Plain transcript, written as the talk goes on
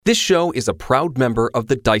This show is a proud member of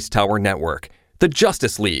the Dice Tower Network, the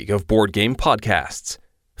Justice League of board game podcasts.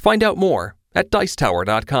 Find out more at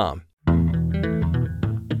Dicetower.com.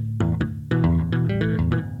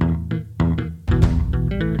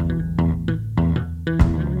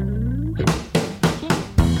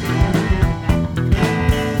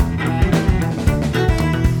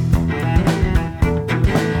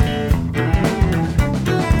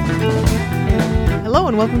 Hello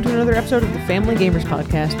and welcome to another episode of the Family Gamers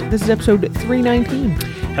Podcast. This is episode 319.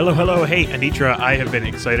 Hello. Hey, Anitra, I have been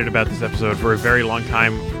excited about this episode for a very long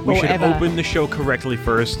time. We should open the show correctly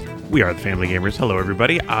first. We are the Family Gamers. Hello,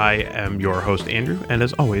 everybody. I am your host, Andrew, and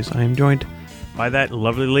as always, I am joined by that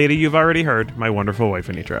lovely lady you've already heard, my wonderful wife,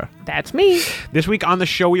 Anitra. That's me. This week on the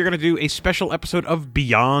show, we are going to do a special episode of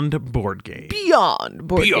Beyond Board Games. Beyond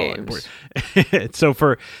Board Games. So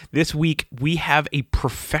for this week, we have a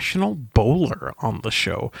professional bowler on the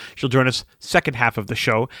show. She'll join us second half of the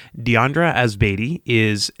show. Diandra Asbaty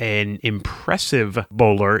is an impressive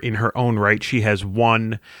bowler in her own right. She has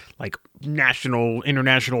won national,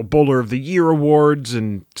 international bowler of the year awards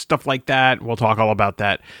and stuff like that. We'll talk all about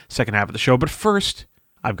that second half of the show. But first,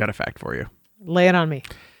 I've got a fact for you. Lay it on me.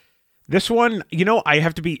 This one, I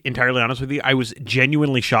have to be entirely honest with you. I was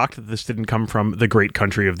genuinely shocked that this didn't come from the great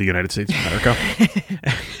country of the United States of America.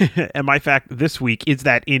 And my fact this week is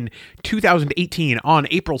that in 2018, on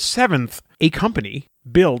April 7th, a company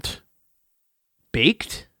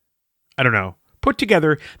put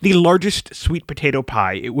together the largest sweet potato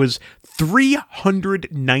pie. It was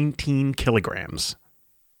 319 kilograms.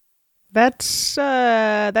 That's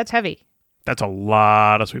heavy. That's a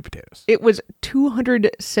lot of sweet potatoes. It was 200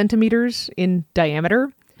 centimeters in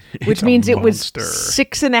diameter, which means it was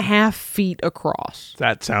 6.5 feet across.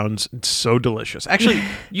 That sounds so delicious. Actually,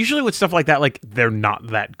 usually with stuff like that, they're not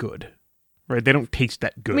that good. Right? They don't taste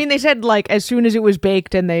that good. I mean, they said, as soon as it was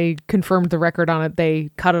baked and they confirmed the record on it, they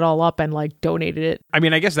cut it all up and, donated it. I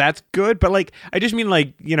mean, I guess that's good, but, I just mean,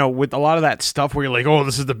 with a lot of that stuff where you're like, oh,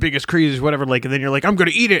 this is the biggest, craziest, whatever, and then you're like, I'm going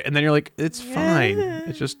to eat it, and then you're like, it's fine.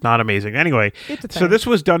 It's just not amazing. Anyway, so this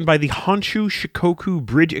was done by the Honshu Shikoku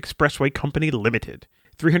Bridge Expressway Company Limited.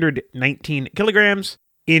 319 kilograms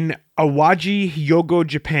in Awaji, Hyogo,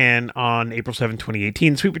 Japan on April 7,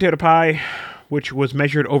 2018. Sweet potato pie, which was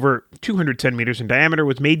measured over 200 centimeters in diameter,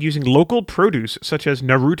 was made using local produce such as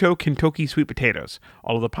Naruto Kintoki sweet potatoes.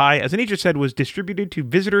 All of the pie, as Anitra said, was distributed to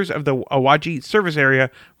visitors of the Awaji service area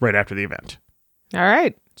right after the event. All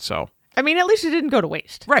right. So, I mean, at least it didn't go to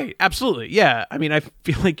waste. Right, absolutely. Yeah, I mean, I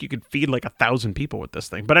feel like you could feed 1,000 people with this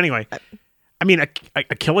thing. But anyway, I mean, a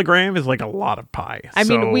kilogram is a lot of pie. I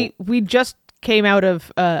mean, we just came out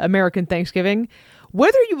of American Thanksgiving.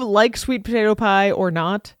 Whether you like sweet potato pie or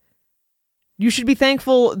not, you should be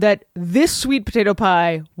thankful that this sweet potato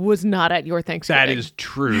pie was not at your Thanksgiving. That is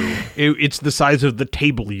true. It's the size of the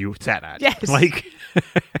table you sat at. Yes.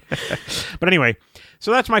 But anyway,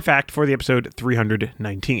 so that's my fact for the episode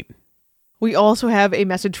 319. We also have a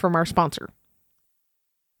message from our sponsor.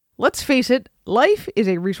 Let's face it, life is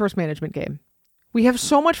a resource management game. We have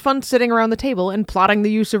so much fun sitting around the table and plotting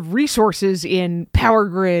the use of resources in Power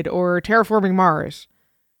Grid or Terraforming Mars.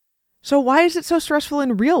 So why is it so stressful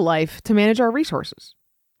in real life to manage our resources?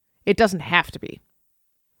 It doesn't have to be.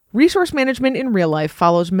 Resource management in real life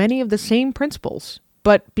follows many of the same principles,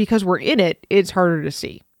 but because we're in it, it's harder to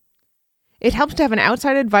see. It helps to have an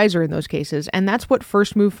outside advisor in those cases, and that's what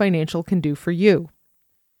First Move Financial can do for you.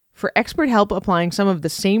 For expert help applying some of the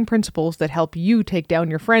same principles that help you take down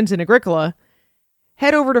your friends in Agricola,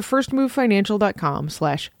 head over to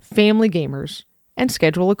firstmovefinancial.com/familygamers and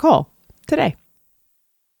schedule a call today.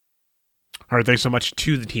 All right, thanks so much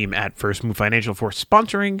to the team at First Move Financial for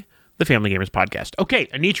sponsoring the Family Gamers podcast. Okay,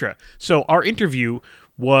 Anitra, so our interview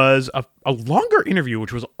was a longer interview,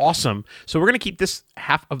 which was awesome. So we're going to keep this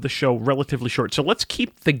half of the show relatively short. So let's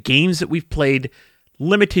keep the games that we've played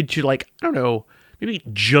limited to, maybe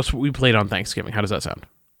just what we played on Thanksgiving. How does that sound?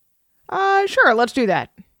 Sure, let's do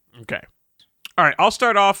that. Okay. All right, I'll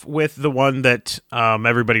start off with the one that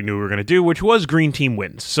everybody knew we were going to do, which was Green Team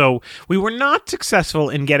Wins. So we were not successful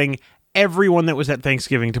in getting everyone that was at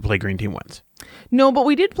Thanksgiving to play Green Team Wins. No, but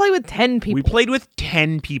we did play with 10 people. We played with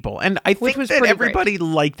 10 people, and I think that everybody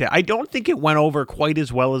liked it. I don't think it went over quite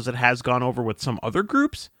as well as it has gone over with some other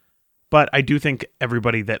groups, but I do think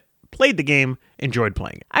everybody that played the game enjoyed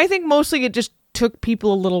playing it. I think mostly it just took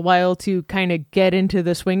people a little while to kind of get into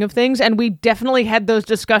the swing of things, and we definitely had those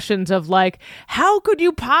discussions of how could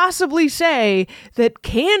you possibly say that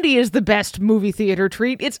candy is the best movie theater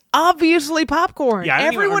treat? It's obviously popcorn. Yeah,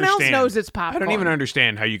 everyone else knows it's popcorn. I don't even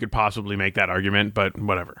understand how you could possibly make that argument, but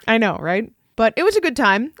whatever. I know, right? But it was a good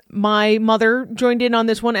time. My mother joined in on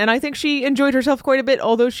this one, and I think she enjoyed herself quite a bit,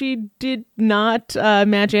 although she did not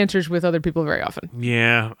match answers with other people very often.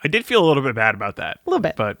 Yeah, I did feel a little bit bad about that. A little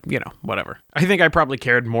bit. But, whatever. I think I probably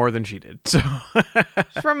cared more than she did. So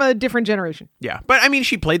From a different generation. Yeah, but I mean,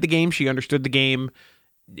 she played the game. She understood the game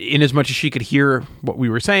in as much as she could hear what we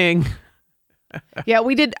were saying. Yeah,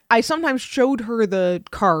 we did. I sometimes showed her the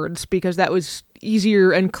cards because that was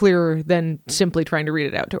easier and clearer than simply trying to read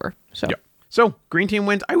it out to her. So. Yep. So, green team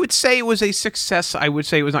wins. I would say it was a success. I would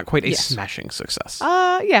say it was not quite a smashing success.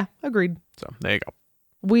 Yeah, agreed. So, there you go.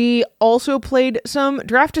 We also played some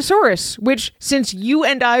Draftosaurus, which, since you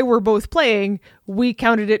and I were both playing, we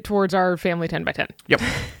counted it towards our family 10x10.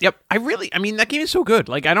 Yep. I mean, that game is so good.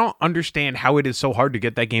 Like, I don't understand how it is so hard to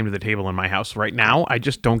get that game to the table in my house right now. I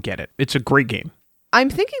just don't get it. It's a great game. I'm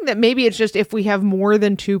thinking that maybe it's just if we have more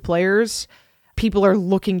than 2 players, people are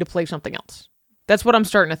looking to play something else. That's what I'm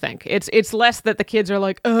starting to think. It's less that the kids are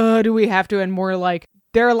like, do we have to? And more like,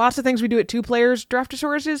 there are lots of things we do at 2 players.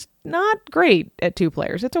 Draftosaurus is not great at 2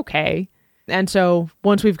 players. It's okay. And so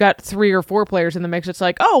once we've got 3 or 4 players in the mix, it's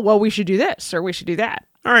like, oh, well, we should do this or we should do that.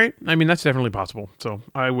 All right. I mean, that's definitely possible. So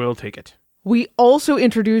I will take it. We also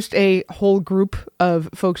introduced a whole group of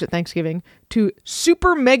folks at Thanksgiving to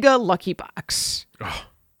Super Mega Lucky Box. Oh.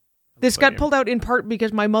 This got pulled out in part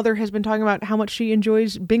because my mother has been talking about how much she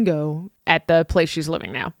enjoys bingo at the place she's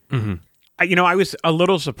living now. Mm-hmm. I was a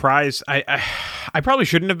little surprised. I probably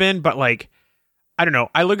shouldn't have been, but like, I don't know.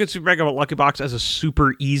 I look at Super Mega Lucky Box as a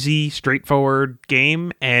super easy, straightforward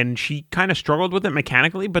game, and she kind of struggled with it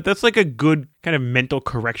mechanically, but that's like a good kind of mental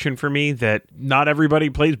correction for me that not everybody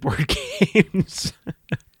plays board games.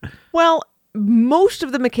 Well, most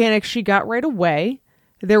of the mechanics she got right away.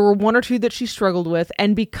 There were 1 or 2 that she struggled with,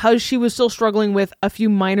 and because she was still struggling with a few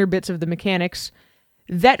minor bits of the mechanics,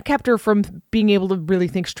 that kept her from being able to really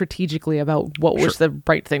think strategically about what was the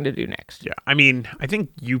right thing to do next. Yeah, I mean, I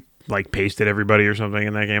think you like pasted everybody or something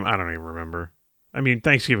in that game. I don't even remember. I mean,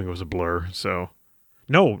 Thanksgiving was a blur, so...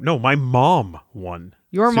 No, my mom won.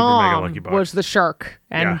 Your Super Mega mom Lucky Box. was the shark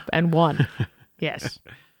and won. Yes.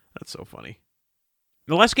 That's so funny.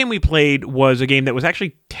 The last game we played was a game that was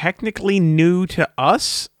actually technically new to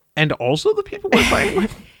us and also the people we're playing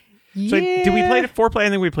with. So did we play it at 4-player? I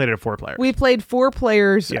think we played it at 4 players. We played 4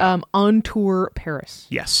 players on Tour Paris.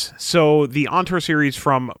 Yes. So the On Tour series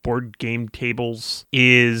from Board Game Tables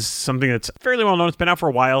is something that's fairly well known. It's been out for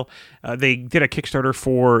a while. They did a Kickstarter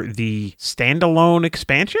for the standalone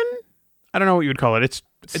expansion. I don't know what you would call it. It's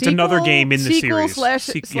another game in the series. Slash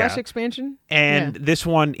expansion. And this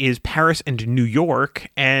one is Paris and New York.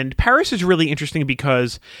 And Paris is really interesting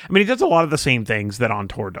because, I mean, it does a lot of the same things that On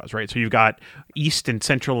Tour does, right? So you've got East and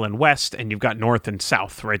Central and West, and you've got North and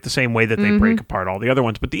South, right? The same way that they break apart all the other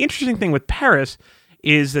ones. But the interesting thing with Paris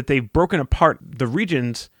is that they've broken apart the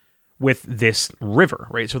regions with this river,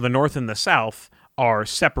 right? So the North and the South are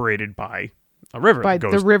separated by a river. By the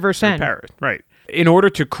River Seine. Paris, right. In order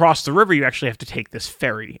to cross the river, you actually have to take this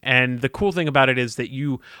ferry. And the cool thing about it is that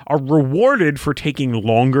you are rewarded for taking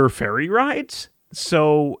longer ferry rides.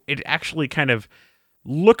 So it actually kind of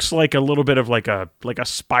looks like a little bit of like a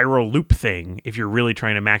spiral loop thing if you're really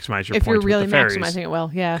trying to maximize your points with the ferries. If you're really maximizing it well,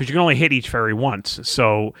 yeah. Because you can only hit each ferry once.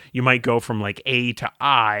 So you might go from like A to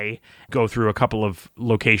I, go through a couple of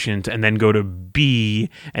locations, and then go to B,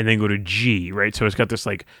 and then go to G, right? So it's got this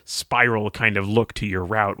like spiral kind of look to your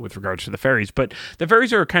route with regards to the ferries. But the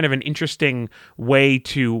ferries are kind of an interesting way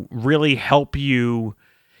to really help you,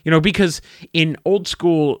 because in old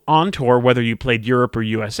school On Tour, whether you played Europe or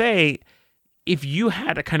USA, if you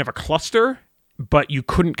had a kind of a cluster, but you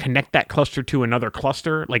couldn't connect that cluster to another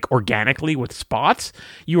cluster, like organically with spots,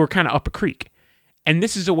 you were kind of up a creek. And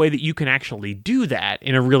this is a way that you can actually do that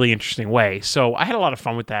in a really interesting way. So I had a lot of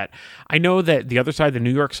fun with that. I know that the other side, the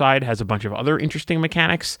New York side, has a bunch of other interesting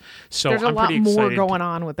mechanics. So there's a lot more going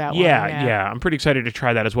on with that one. Yeah. I'm pretty excited to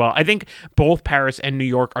try that as well. I think both Paris and New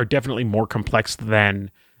York are definitely more complex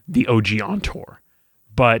than the OG On Tour.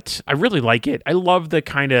 But I really like it. I love the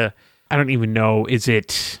kind of... I don't even know. Is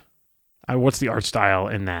it... what's the art style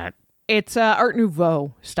in that? It's Art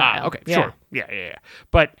Nouveau style. Okay, sure. Yeah.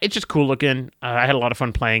 But it's just cool looking. I had a lot of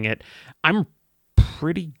fun playing it. I'm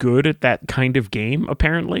pretty good at that kind of game,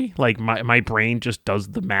 apparently. Like, my brain just does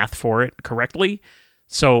the math for it correctly.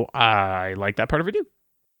 So I like that part of it, too.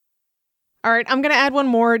 All right, I'm going to add one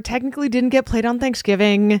more. Technically didn't get played on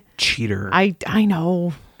Thanksgiving. Cheater. I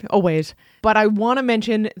know. Always. But I want to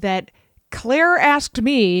mention that Claire asked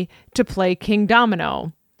me to play King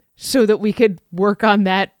Domino so that we could work on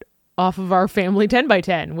that off of our family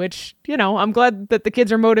 10x10, which, I'm glad that the kids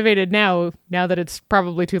are motivated now that it's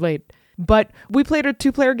probably too late. But we played a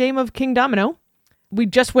 2-player game of King Domino. We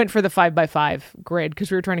just went for the 5x5 grid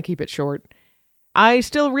because we were trying to keep it short. I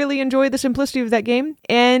still really enjoy the simplicity of that game,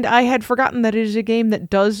 and I had forgotten that it is a game that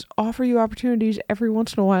does offer you opportunities every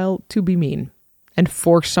once in a while to be mean and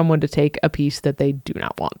force someone to take a piece that they do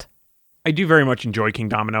not want. I do very much enjoy King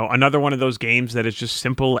Domino. Another one of those games that is just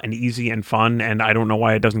simple and easy and fun, and I don't know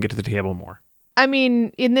why it doesn't get to the table more. I mean,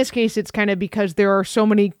 in this case, it's kind of because there are so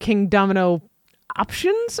many King Domino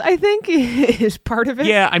options, I think, is part of it.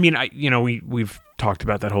 Yeah, I mean, we've talked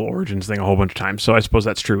about that whole Origins thing a whole bunch of times, so I suppose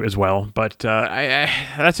that's true as well. But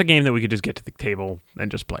that's a game that we could just get to the table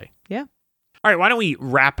and just play. Yeah. All right, why don't we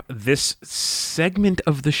wrap this segment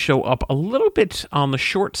of the show up a little bit on the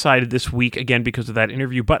short side this week, again, because of that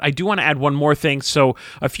interview. But I do want to add one more thing. So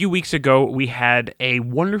a few weeks ago, we had a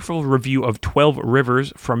wonderful review of 12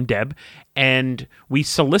 Rivers from Deb, and we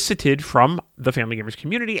solicited from the Family Gamers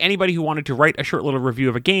community anybody who wanted to write a short little review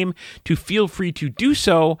of a game to feel free to do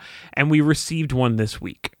so, and we received one this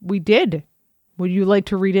week. We did. Would you like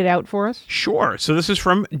to read it out for us? Sure. So this is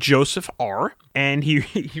from Joseph R. And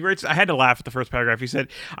he writes, I had to laugh at the first paragraph. He said,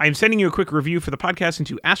 I am sending you a quick review for the podcast since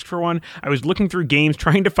you asked for one. I was looking through games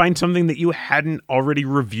trying to find something that you hadn't already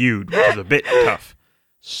reviewed, which is a bit tough.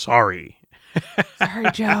 Sorry. Sorry,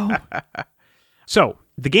 Joe. So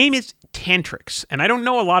the game is Tantrix. And I don't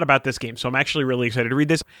know a lot about this game, so I'm actually really excited to read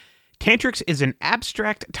this. Tantrix is an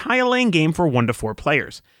abstract tile-laying game for 1 to 4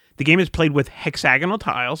 players. The game is played with hexagonal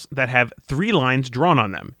tiles that have 3 lines drawn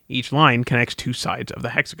on them. Each line connects 2 sides of the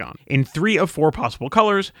hexagon, in 3 of 4 possible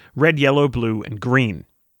colors: red, yellow, blue, and green.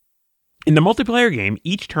 In the multiplayer game,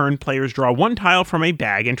 each turn players draw 1 tile from a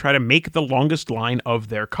bag and try to make the longest line of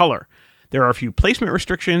their color. There are a few placement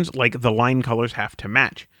restrictions, like the line colors have to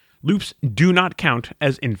match. Loops do not count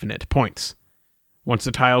as infinite points. Once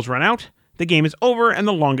the tiles run out, the game is over and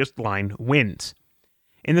the longest line wins.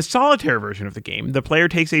 In the solitaire version of the game, the player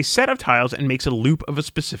takes a set of tiles and makes a loop of a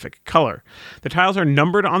specific color. The tiles are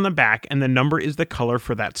numbered on the back, and the number is the color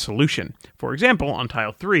for that solution. For example, on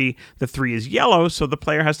tile 3, the 3 is yellow, so the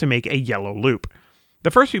player has to make a yellow loop.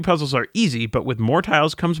 The first few puzzles are easy, but with more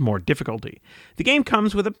tiles comes more difficulty. The game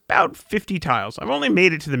comes with about 50 tiles. I've only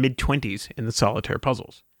made it to the mid-20s in the solitaire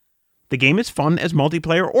puzzles. The game is fun as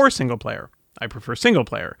multiplayer or single player. I prefer single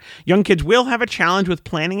player. Young kids will have a challenge with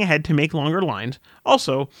planning ahead to make longer lines.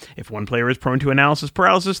 Also, if one player is prone to analysis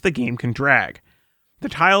paralysis, the game can drag. The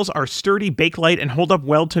tiles are sturdy, bakelite, and hold up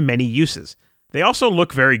well to many uses. They also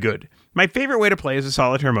look very good. My favorite way to play is a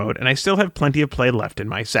solitaire mode, and I still have plenty of play left in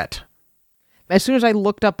my set. As soon as I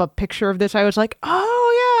looked up a picture of this, I was like,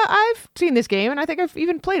 oh yeah, I've seen this game, and I think I've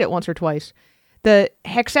even played it once or twice. The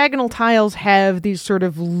hexagonal tiles have these sort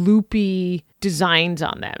of loopy designs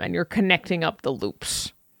on them, and you're connecting up the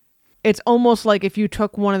loops. It's almost like if you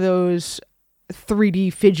took one of those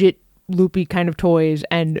 3D fidget loopy kind of toys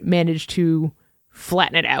and managed to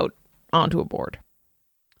flatten it out onto a board.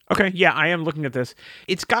 Okay, yeah, I am looking at this.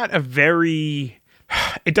 It's got a very...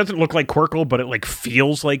 It doesn't look like Quirkle, but it like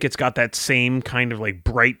feels like it's got that same kind of like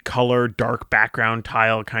bright color, dark background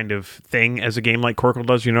tile kind of thing as a game like Quirkle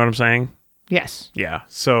does. You know what I'm saying? Yes. Yeah,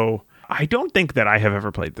 so I don't think that I have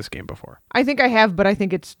ever played this game before. I think I have, but I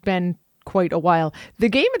think it's been quite a while. The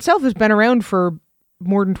game itself has been around for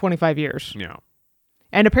more than 25 years. Yeah.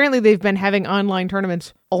 And apparently they've been having online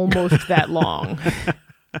tournaments almost that long.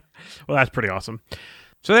 Well, that's pretty awesome.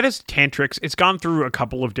 So that is Tantrix. It's gone through a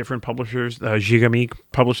couple of different publishers. Gigami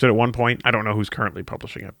published it at one point. I don't know who's currently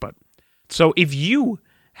publishing it, but... So if you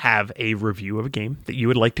have a review of a game that you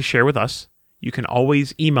would like to share with us, you can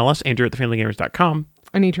always email us, Andrew@thefamilygamers.com.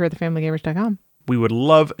 Anitra@thefamilygamers.com. We would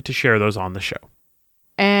love to share those on the show.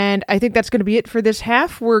 And I think that's going to be it for this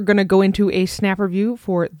half. We're going to go into a snap review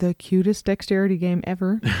for the cutest dexterity game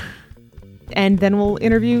ever. And then we'll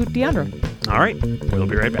interview Diandra. All right. We'll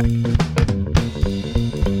be right back.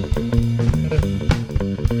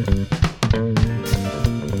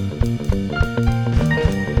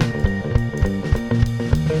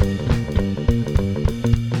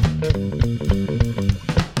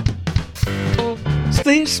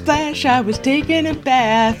 Splish splash, I was taking a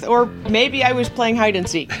bath. Or maybe I was playing hide and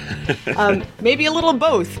seek. Maybe a little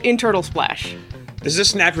both in Turtle Splash. This is a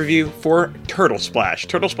snap review for Turtle Splash.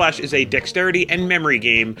 Turtle Splash is a dexterity and memory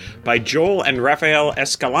game by Joel and Rafael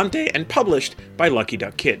Escalante and published by Lucky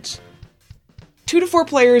Duck Kids. 2 to 4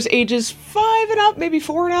 players ages 5 and up, maybe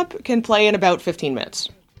 4 and up, can play in about 15 minutes.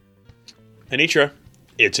 Anitra,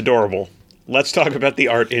 it's adorable. Let's talk about the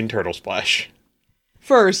art in Turtle Splash.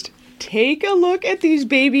 First, take a look at these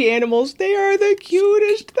baby animals. They are the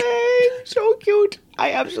cutest thing. So cute.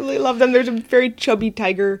 I absolutely love them. There's a very chubby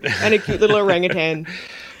tiger and a cute little orangutan.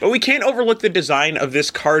 But we can't overlook the design of this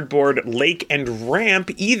cardboard lake and ramp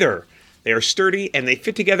either. They are sturdy and they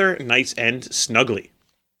fit together nice and snugly.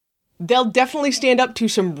 They'll definitely stand up to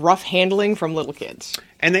some rough handling from little kids.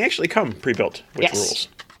 And they actually come pre-built with rules.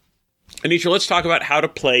 Anisha, let's talk about how to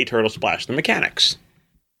play Turtle Splash, the mechanics.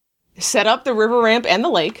 Set up the river ramp and the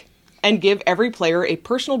lake, and give every player a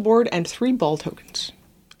personal board and 3 ball tokens.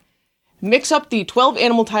 Mix up the 12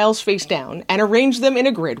 animal tiles face down, and arrange them in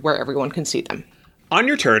a grid where everyone can see them. On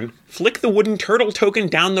your turn, flick the wooden turtle token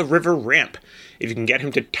down the river ramp. If you can get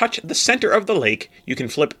him to touch the center of the lake, you can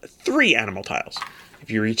flip 3 animal tiles. If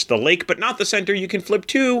you reach the lake but not the center, you can flip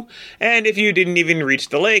 2. And if you didn't even reach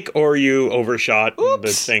the lake, or you overshot,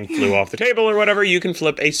 the thing flew off the table or whatever, you can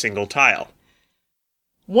flip a single tile.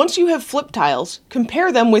 Once you have flipped tiles,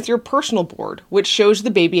 compare them with your personal board, which shows the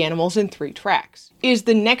baby animals in 3 tracks. Is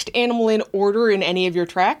the next animal in order in any of your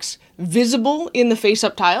tracks visible in the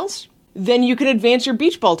face-up tiles? Then you can advance your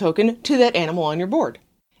beach ball token to that animal on your board.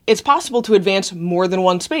 It's possible to advance more than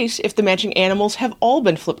 1 space if the matching animals have all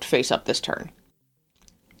been flipped face-up this turn.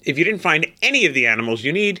 If you didn't find any of the animals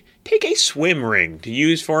you need, take a swim ring to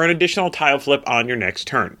use for an additional tile flip on your next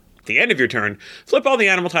turn. At the end of your turn, flip all the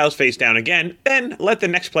animal tiles face down again, then let the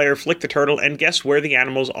next player flick the turtle and guess where the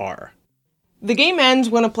animals are. The game ends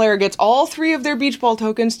when a player gets all 3 of their beach ball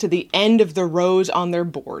tokens to the end of the rows on their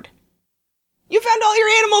board. You found all your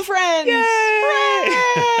animal friends! Yay!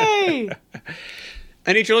 Hooray!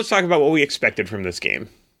 Anitra, let's talk about what we expected from this game.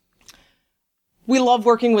 We love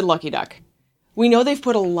working with Lucky Duck. We know they've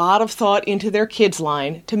put a lot of thought into their kids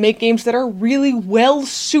line to make games that are really well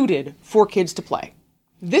suited for kids to play.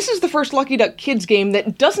 This is the first Lucky Duck Kids game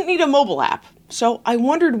that doesn't need a mobile app, so I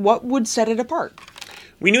wondered what would set it apart.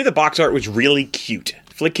 We knew the box art was really cute.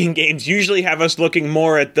 Flicking games usually have us looking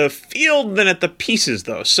more at the field than at the pieces,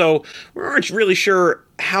 though, so we weren't really sure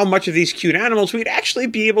how much of these cute animals we'd actually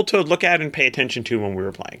be able to look at and pay attention to when we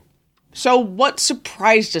were playing. So what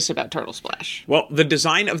surprised us about Turtle Splash? Well, the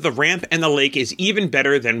design of the ramp and the lake is even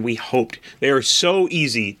better than we hoped. They are so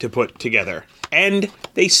easy to put together, and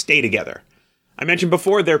they stay together. I mentioned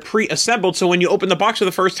before, they're pre-assembled, so when you open the box for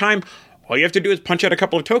the first time, all you have to do is punch out a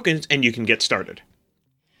couple of tokens and you can get started.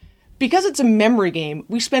 Because it's a memory game,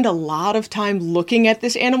 we spend a lot of time looking at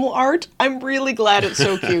this animal art. I'm really glad it's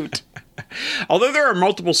so cute. Although there are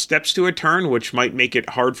multiple steps to a turn, which might make it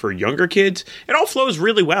hard for younger kids, it all flows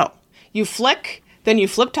really well. You flick, then you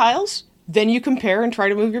flip tiles, then you compare and try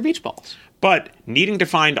to move your beach balls. But needing to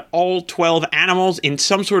find all 12 animals in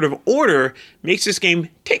some sort of order makes this game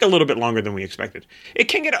take a little bit longer than we expected. It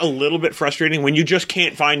can get a little bit frustrating when you just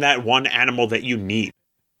can't find that one animal that you need.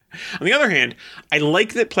 On the other hand, I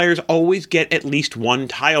like that players always get at least 1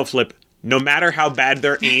 tile flip, no matter how bad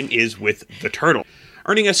their aim is with the turtle.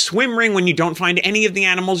 Earning a swim ring when you don't find any of the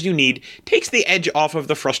animals you need takes the edge off of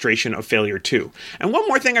the frustration of failure too. And one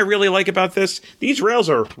more thing I really like about this, these rails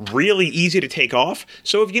are really easy to take off,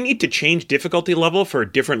 so if you need to change difficulty level for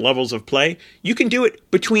different levels of play, you can do it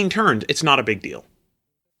between turns. It's not a big deal.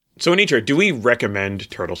 So Anitra, do we recommend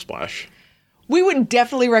Turtle Splash? We would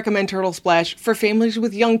definitely recommend Turtle Splash for families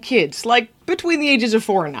with young kids, like between the ages of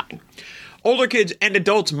 4 and 9. Older kids and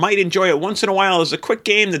adults might enjoy it once in a while as a quick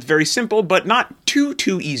game that's very simple, but not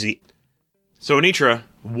too easy. So Anitra,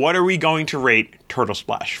 what are we going to rate Turtle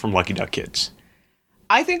Splash from Lucky Duck Kids?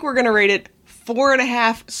 I think we're going to rate it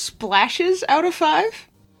 4.5 splashes out of 5.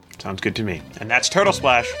 Sounds good to me. And that's Turtle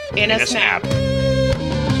Splash in a snap.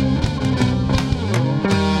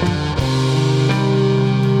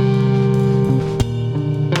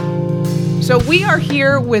 So we are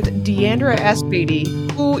here with Diandra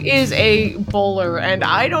Asbaty, who is a bowler, and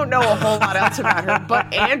I don't know a whole lot else about her,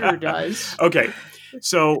 but Andrew does. Okay,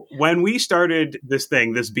 so when we started this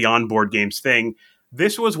Beyond Board Games thing,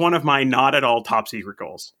 this was one of my not at all top secret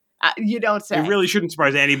goals. You don't say. It really shouldn't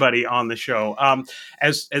surprise anybody on the show.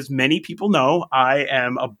 As many people know, I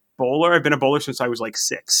am a bowler. I've been a bowler since I was like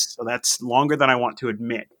 6, so that's longer than I want to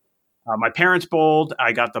admit. My parents bowled.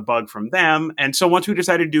 I got the bug from them. And so once we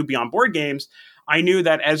decided to do Beyond Board Games, I knew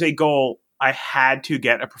that as a goal, I had to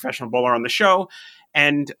get a professional bowler on the show.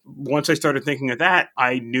 And once I started thinking of that,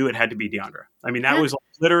 I knew it had to be Diandra. I mean, that was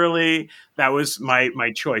literally, that was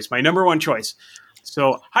my choice, my number one choice.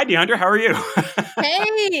 So, hi, Diandra. How are you?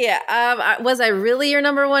 Hey, was I really your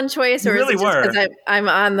number one choice? Or You really is it just were. because I'm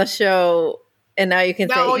on the show and now you can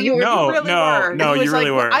No, say you really were. No, He was you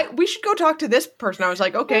really were. We should go talk to this person. I was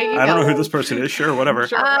like, okay. I don't know who this person is. Sure, whatever.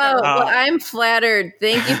 Sure, Oh, well, I'm flattered.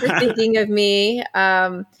 Thank you for thinking of me.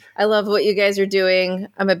 I love what you guys are doing.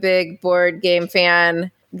 I'm a big board game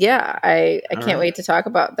fan. Yeah, I can't wait to talk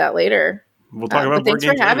about that later. We'll talk about board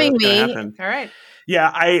games. Thanks for having me. All right.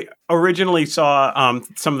 Yeah, I originally saw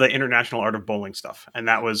some of the International Art of Bowling stuff, and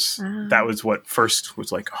that was what first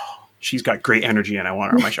was like, oh, she's got great energy, and I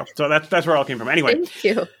want her on my show. So that's where it all came from. Anyway, thank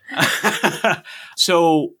you.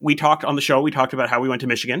 So we talked on the show. We talked about how we went to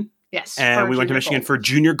Michigan. Yes, and we went to Michigan for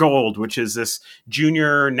Junior Gold, which is this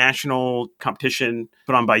junior national competition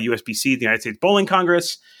put on by USBC, the United States Bowling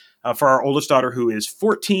Congress, for our oldest daughter, who is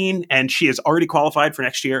 14, and she is already qualified for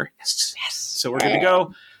next year. Yes. So we're good to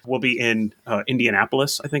go. We'll be in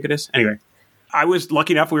Indianapolis, I think it is. Anyway, I was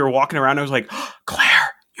lucky enough. We were walking around. I was like, oh,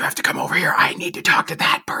 Claire, you have to come over here. I need to talk to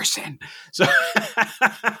that person. So,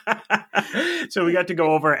 so we got to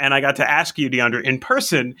go over, and I got to ask you, Diandra, in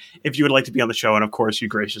person if you would like to be on the show. And of course, you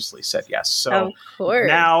graciously said yes. So of course.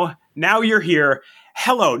 Now you're here.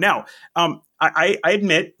 Hello. Now, I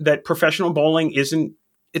admit that professional bowling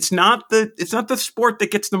it's not the sport that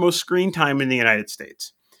gets the most screen time in the United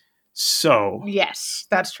States. So yes,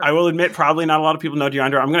 that's true. I will admit, probably not a lot of people know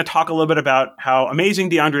Diandra. I'm going to talk a little bit about how amazing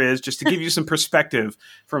Diandra is, just to give you some perspective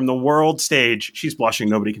from the world stage. She's blushing;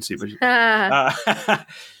 nobody can see, but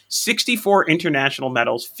 64 international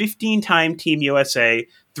medals, 15-time Team USA,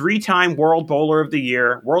 3-time World Bowler of the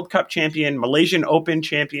Year, World Cup champion, Malaysian Open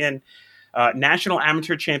champion, national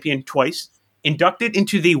amateur champion twice. Inducted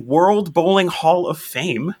into the World Bowling Hall of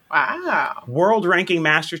Fame. Wow. World Ranking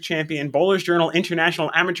Masters Champion, Bowler's Journal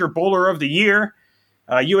International Amateur Bowler of the Year,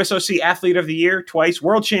 USOC Athlete of the Year twice,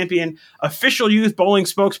 World Champion, Official Youth Bowling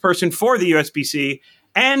Spokesperson for the USBC,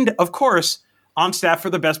 and, of course, on staff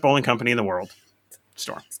for the best bowling company in the world,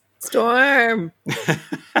 Storm.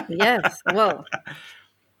 Yes. Well,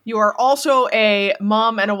 you are also a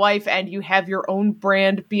mom and a wife, and you have your own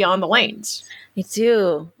brand, Beyond the Lanes. I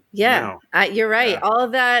do. Yeah, you're right. Yeah. All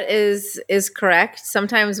of that is correct.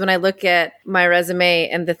 Sometimes when I look at my resume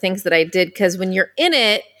and the things that I did, because when you're in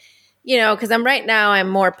it, because I'm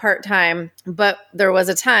more part-time, but there was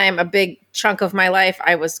a big chunk of my life,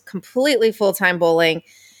 I was completely full-time bowling.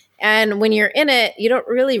 And when you're in it, you don't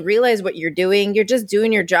really realize what you're doing. You're just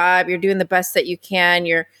doing your job. You're doing the best that you can.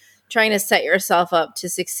 You're trying to set yourself up to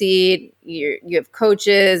succeed. You have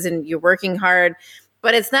coaches and you're working hard.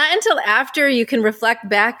 But it's not until after you can reflect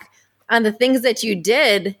back on the things that you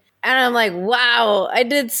did. And I'm like, wow, I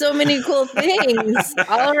did so many cool things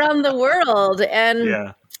all around the world.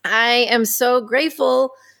 And I am so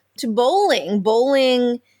grateful to bowling.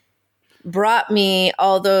 Bowling brought me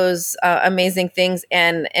all those amazing things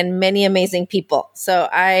and many amazing people. So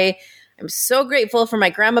I am so grateful for my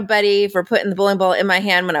grandma Betty for putting the bowling ball in my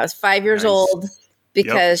hand when I was 5 years old,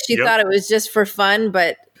 because she thought it was just for fun,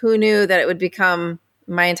 but who knew that it would become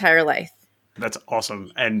my entire life. That's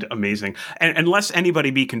awesome and amazing. And unless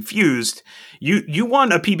anybody be confused, you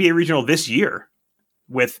won a PBA regional this year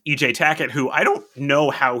with EJ Tackett, who I don't know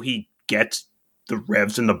how he gets the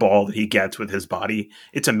revs in the ball that he gets with his body.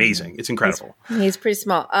 It's amazing. It's incredible. He's pretty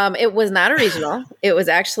small. It was not a regional. It was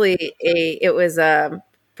actually a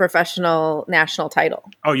professional national title.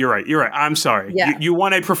 Oh, you're right. I'm sorry. Yeah. You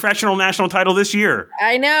won a professional national title this year.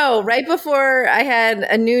 I know. Right before I had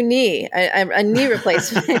a new knee, a knee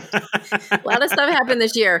replacement. A lot of stuff happened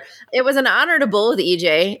this year. It was an honor to bowl with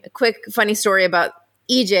EJ. A quick funny story about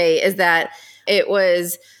EJ is that it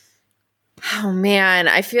was, oh man,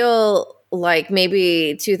 I feel like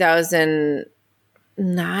maybe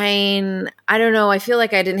 2009. I don't know. I feel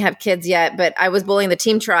like I didn't have kids yet, but I was bowling the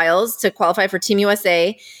team trials to qualify for Team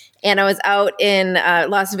USA. And I was out in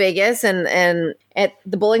Las Vegas and at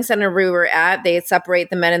the bowling center we were at, they separate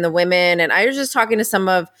the men and the women. And I was just talking to some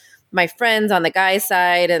of my friends on the guy's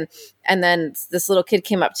side. And then this little kid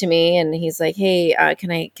came up to me and he's like, hey,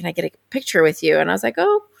 can I get a picture with you? And I was like,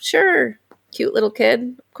 oh, sure. Cute little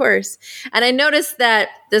kid, of course. And I noticed that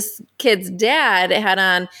this kid's dad had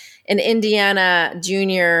on an Indiana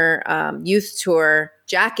junior youth tour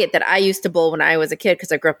jacket that I used to bowl when I was a kid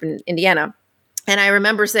because I grew up in Indiana. And I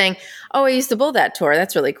remember saying, oh, I used to bowl that tour.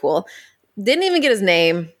 That's really cool. Didn't even get his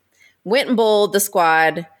name. Went and bowled the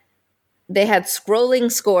squad. They had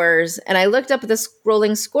scrolling scores. And I looked up at the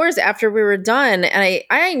scrolling scores after we were done. And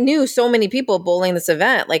I knew so many people bowling this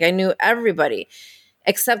event. Like I knew everybody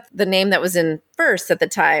except the name that was in first at the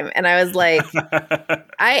time. And I was like,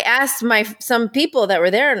 I asked some people that were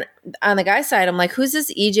there on the guy's side, I'm like, who's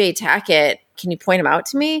this EJ Tackett? Can you point him out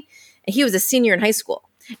to me? And he was a senior in high school.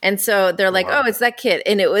 And so they're like, oh, it's that kid.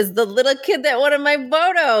 And it was the little kid that wanted my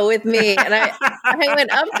photo with me. And I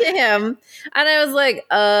went up to him and I was like,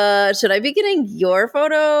 should I be getting your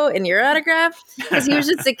photo and your autograph? Because he was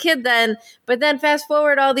just a kid then. But then fast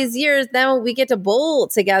forward all these years, now we get to bowl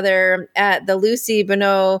together at the Lucy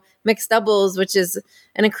Bonneau Mixed Doubles, which is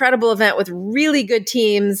an incredible event with really good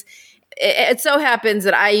teams. It so happens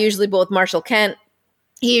that I usually bowl with Marshall Kent.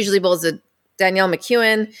 He usually bowls with Danielle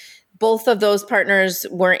McEwen. Both of those partners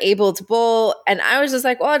weren't able to bowl. And I was just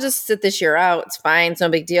like, well, I'll just sit this year out. It's fine. It's no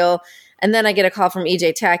big deal. And then I get a call from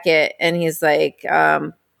EJ Tackett and he's like,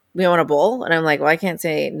 we want to bowl. And I'm like, well, I can't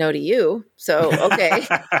say no to you. So, okay,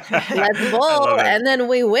 let's bowl. And then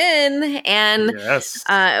we win. And yes.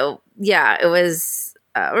 It was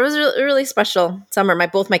a really special summer.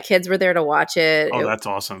 Both my kids were there to watch it. Oh, that's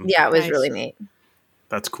awesome. Yeah, it was really neat.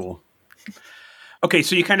 That's cool. Okay,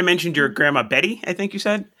 so you kind of mentioned your grandma Betty, I think you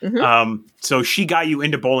said. Mm-hmm. So she got you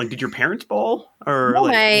into bowling. Did your parents bowl, or no,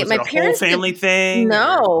 was my it a parents whole family thing?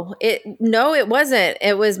 No, it wasn't.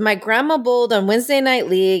 It was my grandma bowled on Wednesday Night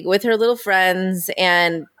League with her little friends,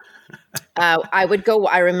 and I would go.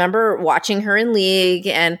 I remember watching her in league,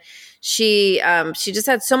 and she just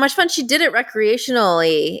had so much fun. She did it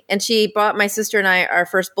recreationally, and she bought my sister and I our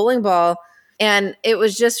first bowling ball. And it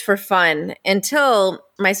was just for fun until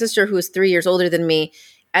my sister, who was 3 years older than me,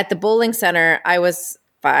 at the bowling center, I was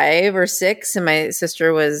 5 or 6 and my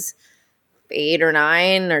sister was 8 or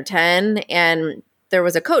 9 or 10. And there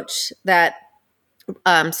was a coach that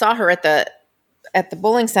saw her at the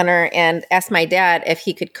bowling center and asked my dad if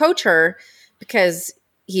he could coach her because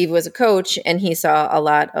he was a coach and he saw a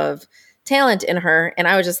lot of talent in her. And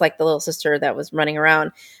I was just like the little sister that was running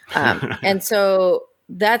around. And so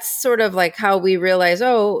that's sort of like how we realized,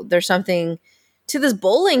 oh, there's something to this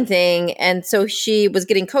bowling thing. And so she was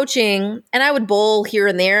getting coaching and I would bowl here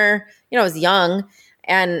and there. You know, I was young.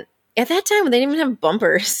 And at that time, they didn't even have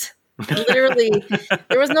bumpers. Literally,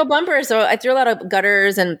 there was no bumpers. So I threw a lot of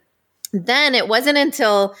gutters. And then it wasn't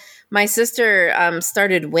until my sister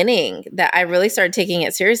started winning that I really started taking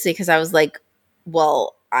it seriously because I was like,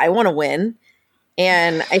 well, I want to win.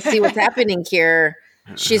 And I see what's happening here.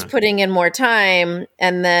 She's putting in more time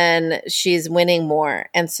and then she's winning more.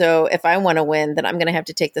 And so if I want to win, then I'm going to have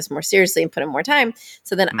to take this more seriously and put in more time.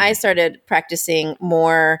 So then I started practicing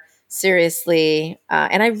more seriously.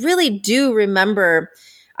 And I really do remember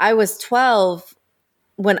I was 12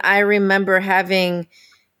 when I remember having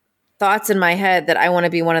thoughts in my head that I want to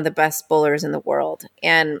be one of the best bowlers in the world.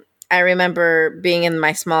 And I remember being in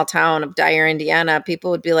my small town of Dyer, Indiana.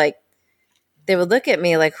 People would be like, they would look at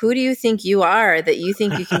me like, who do you think you are that you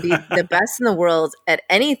think you can be the best in the world at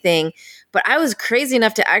anything? But I was crazy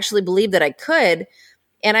enough to actually believe that I could.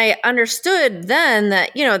 And I understood then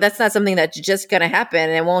that, you know, that's not something that's just going to happen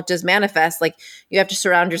and it won't just manifest. Like you have to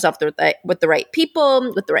surround yourself with the right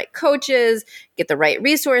people, with the right coaches, get the right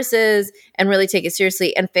resources and really take it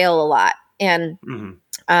seriously and fail a lot. And,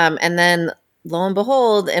 and then lo and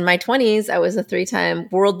behold, in my 20s, I was a 3-time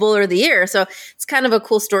World Bowler of the Year. So it's kind of a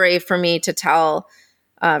cool story for me to tell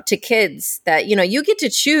to kids that, you know, you get to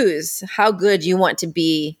choose how good you want to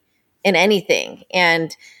be in anything.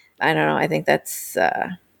 And I don't know, I think that's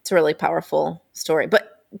it's a really powerful story.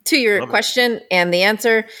 But to your question and the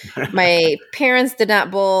answer, my parents did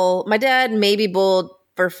not bowl. My dad maybe bowled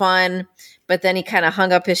for fun, but then he kind of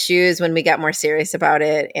hung up his shoes when we got more serious about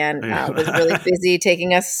it and was really busy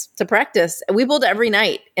taking us to practice. We bowled every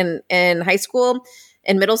night in high school,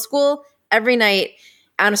 in middle school, every night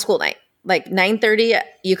on a school night. Like 9:30,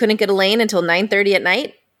 you couldn't get a lane until 9:30 at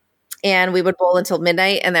night. And we would bowl until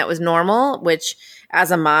midnight, and that was normal, which as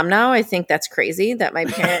a mom now, I think that's crazy that my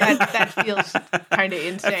parents... that feels kind of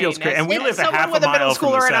insane. That feels crazy. And we live a half with a middle mile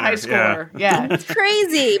from the schooler and a center. high schooler. Yeah. It's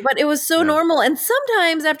crazy, but it was so normal. And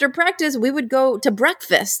sometimes after practice, we would go to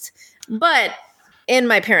breakfast. But in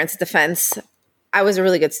my parents' defense, I was a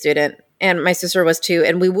really good student, and my sister was too,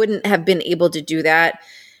 and we wouldn't have been able to do that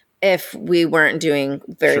if we weren't doing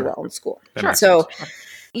very well in school. So...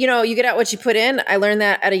 you know, you get out what you put in. I learned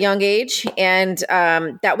that at a young age. And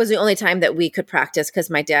that was the only time that we could practice because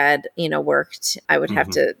my dad, you know, worked. I would have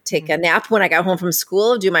to take a nap when I got home from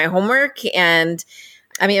school, do my homework. And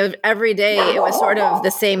I mean, every day it was sort of the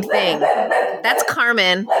same thing. That's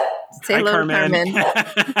Carmen. Say hello, Carmen.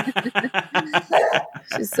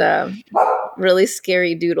 She's a really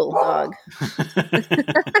scary doodle dog.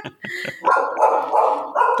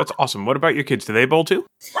 That's awesome. What about your kids? Do they bowl too?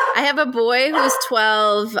 I have a boy who's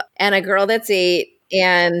 12 and a girl that's 8.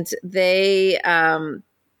 And they,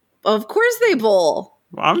 of course they bowl.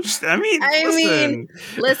 Listen,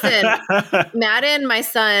 Madden, my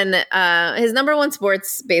son, his number one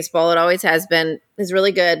sport's baseball. It always has been. He's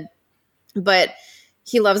really good, but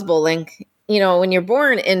he loves bowling. When you're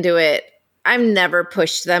born into it, I've never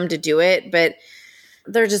pushed them to do it, but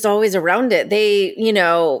they're just always around it. They,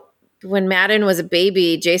 when Madden was a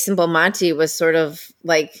baby, Jason Belmonte was sort of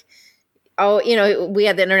like, we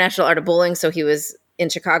had the International Art of Bowling, so he was in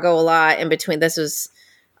Chicago a lot. In between, this was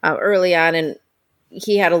early on, and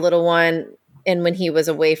he had a little one. And when he was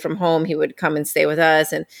away from home, he would come and stay with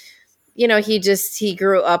us. And he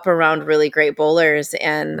grew up around really great bowlers,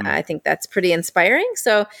 and I think that's pretty inspiring.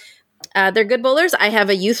 So they're good bowlers. I have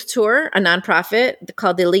a youth tour, a nonprofit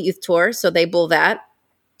called the Elite Youth Tour, so they bowl that.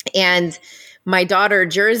 And my daughter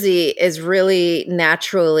Jersey is really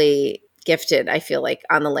naturally gifted, I feel like,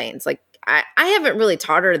 on the lanes. Like I haven't really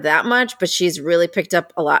taught her that much, but she's really picked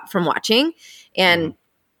up a lot from watching, and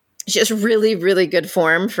she has really, really good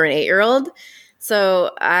form for an 8-year-old.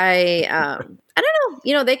 So I don't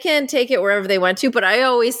know, they can take it wherever they want to, but I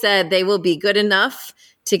always said they will be good enough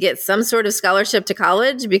to get some sort of scholarship to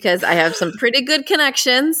college because I have some pretty good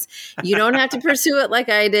connections. You don't have to pursue it like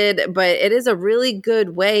I did, but it is a really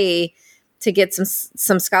good way to get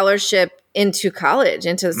some scholarship into college,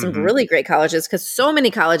 into some really great colleges, because so many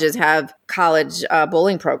colleges have college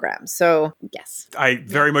bowling programs. So yes. I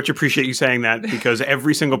very much appreciate you saying that, because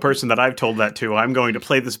every single person that I've told that to, I'm going to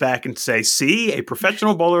play this back and say, see, a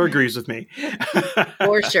professional bowler agrees with me.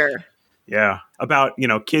 For sure. Yeah. About,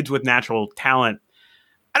 kids with natural talent.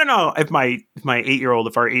 I don't know if our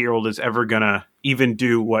 8-year-old is ever going to even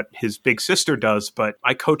do what his big sister does, but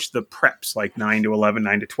I coach the preps like 9 to 11,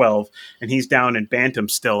 9 to 12, and he's down in Bantam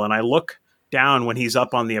still. And I look down when he's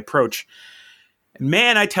up on the approach, and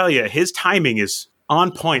man, I tell you, his timing is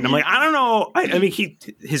on point. And I'm like, I don't know. I mean,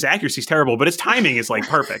 his accuracy is terrible, but his timing is like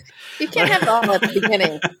perfect. You can't have it all at the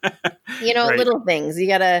beginning. Right. Little things. You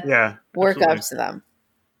got to work up to them.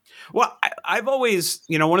 Well, I've always,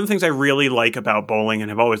 one of the things I really like about bowling and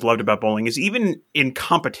have always loved about bowling is even in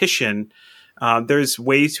competition, there's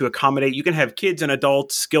ways to accommodate. You can have kids and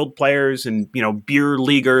adults, skilled players and, beer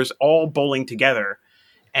leaguers all bowling together,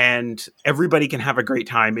 and everybody can have a great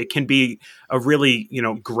time. It can be a really,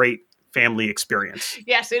 great family experience.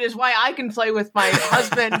 Yes, it is why I can play with my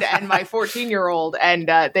husband and my 14-year-old, and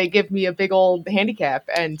they give me a big old handicap,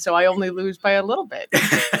 and so I only lose by a little bit.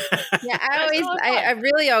 Yeah, I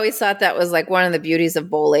really always thought that was like one of the beauties of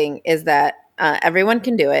bowling is that everyone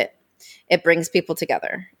can do it. It brings people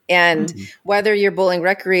together. And whether you're bowling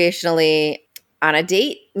recreationally on a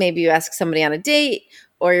date, maybe you ask somebody on a date,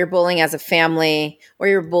 or you're bowling as a family, or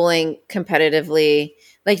you're bowling competitively,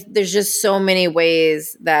 like there's just so many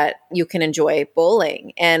ways that you can enjoy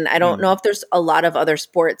bowling. And I don't know if there's a lot of other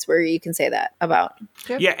sports where you can say that about.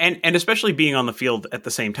 Yeah. And especially being on the field at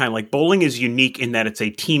the same time, like bowling is unique in that it's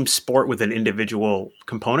a team sport with an individual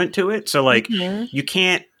component to it. So like you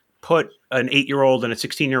can't put an 8-year-old and a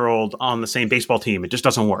 16-year-old on the same baseball team. It just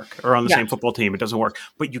doesn't work. Or on the same football team. It doesn't work.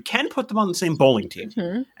 But you can put them on the same bowling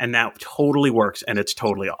team. And that totally works. And it's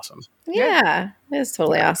totally awesome. Yeah, it's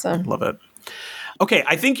totally awesome. Love it. Okay,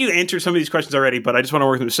 I think you answered some of these questions already, but I just want to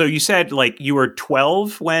work them. So you said like you were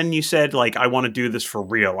 12 when you said like, I want to do this for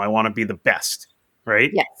real. I want to be the best,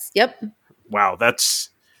 right? Yes. Yep. Wow, that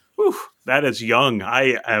is young.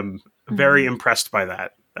 I am very impressed by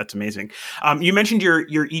that. That's amazing. You mentioned your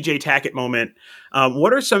EJ Tackett moment.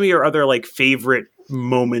 What are some of your other like favorite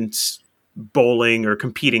moments bowling or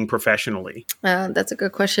competing professionally? That's a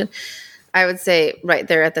good question. I would say right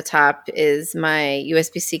there at the top is my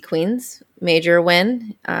USBC Queens major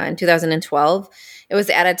win in 2012. It was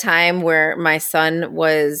at a time where my son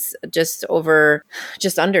was just under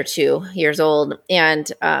 2 years old.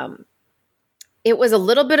 And it was a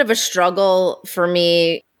little bit of a struggle for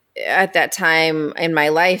me at that time in my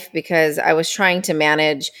life because I was trying to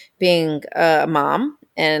manage being a mom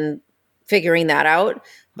and figuring that out,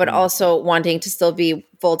 but also wanting to still be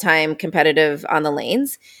full-time competitive on the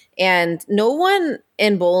lanes. And no one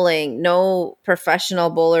in bowling, no professional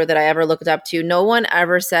bowler that I ever looked up to, no one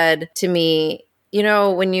ever said to me,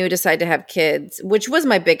 when you decide to have kids, which was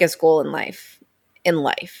my biggest goal in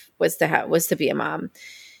life was to be a mom.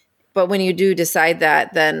 But when you do decide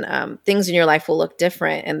that, then things in your life will look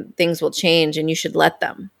different and things will change and you should let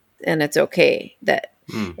them. And it's okay that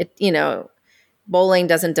bowling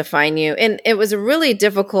doesn't define you. And it was a really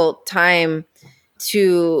difficult time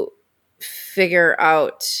to figure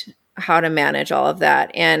out how to manage all of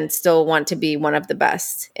that and still want to be one of the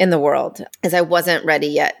best in the world, as I wasn't ready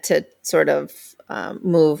yet to sort of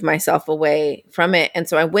move myself away from it. And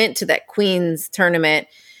so I went to that Queens tournament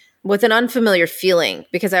with an unfamiliar feeling,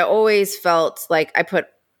 because I always felt like I put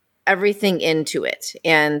everything into it.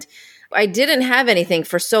 And I didn't have anything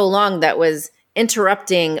for so long that was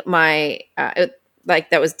interrupting my,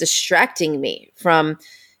 that was distracting me from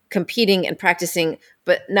competing and practicing.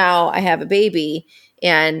 But now I have a baby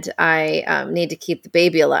and I need to keep the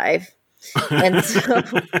baby alive. And so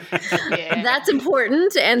that's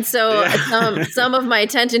important. And so some of my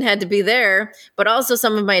attention had to be there, but also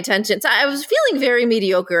some of my attention. So I was feeling very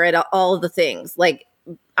mediocre at all of the things, like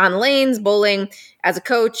on lanes, bowling, as a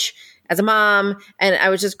coach, as a mom. And I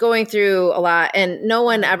was just going through a lot, and no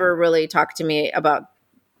one ever really talked to me about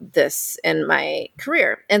this in my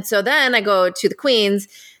career. And so then I go to the Queens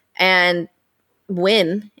and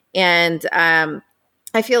win. And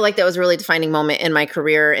I feel like that was a really defining moment in my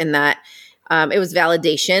career, in that it was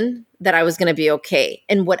validation that I was going to be okay.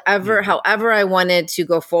 And however I wanted to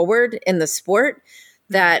go forward in the sport,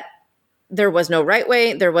 that there was no right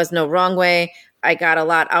way, there was no wrong way. I got a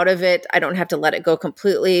lot out of it. I don't have to let it go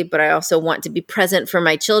completely, but I also want to be present for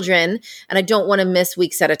my children. And I don't want to miss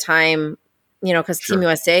weeks at a time, because Team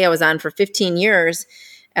USA, I was on for 15 years.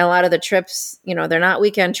 And a lot of the trips, they're not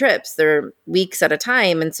weekend trips, they're weeks at a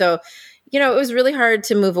time. And so, it was really hard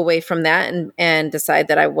to move away from that and decide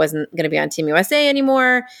that I wasn't going to be on Team USA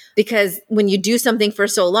anymore, because when you do something for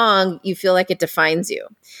so long, you feel like it defines you.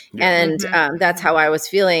 Yeah. And that's how I was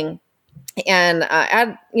feeling. And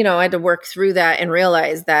I had to work through that and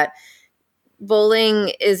realize that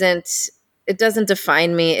bowling it doesn't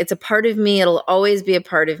define me. It's a part of me. It'll always be a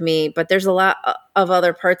part of me, but there's a lot of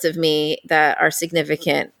other parts of me that are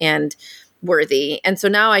significant and worthy. And so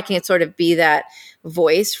now I can sort of be that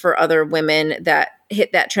voice for other women that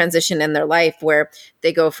hit that transition in their life, where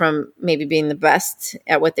they go from maybe being the best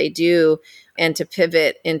at what they do and to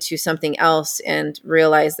pivot into something else and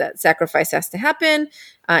realize that sacrifice has to happen.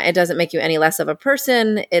 It doesn't make you any less of a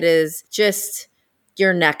person. It is just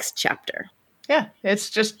your next chapter. Yeah, it's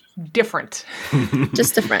just different.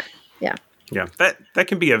 Just different. Yeah. Yeah, that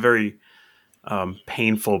can be a very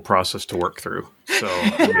painful process to work through. So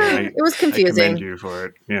it was confusing. I commend you for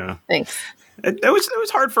it. Yeah. Thanks. It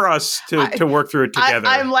was hard for us to work through it together.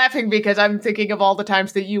 I'm laughing because I'm thinking of all the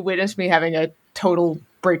times that you witnessed me having a total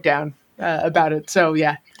breakdown about it. So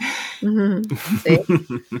yeah.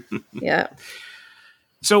 Mm-hmm. Yeah.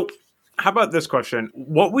 So how about this question?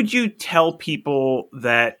 What would you tell people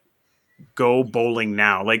that go bowling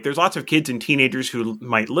now? Like, there's lots of kids and teenagers who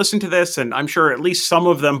might listen to this, and I'm sure at least some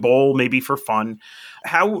of them bowl maybe for fun.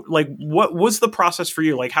 What was the process for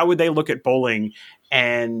you? Like, how would they look at bowling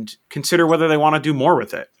and consider whether they want to do more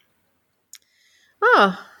with it?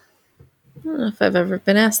 Oh, I don't know if I've ever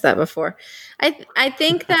been asked that before. I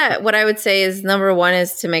think that what I would say is, number one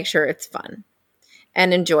is to make sure it's fun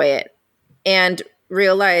and enjoy it, and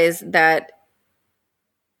realize that,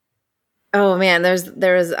 oh man,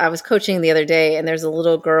 I was coaching the other day, and there's a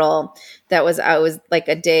little girl I was like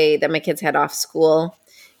a day that my kids had off school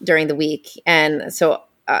during the week. And so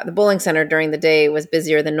the bowling center during the day was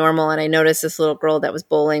busier than normal. And I noticed this little girl that was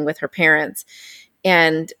bowling with her parents,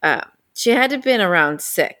 and she had to have been around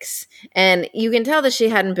 6. And you can tell that she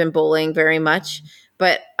hadn't been bowling very much,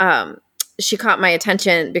 but she caught my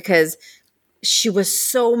attention because she was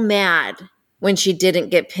so mad when she didn't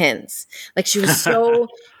get pins. Like, she was so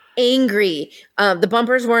angry. The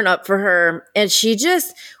bumpers weren't up for her. And she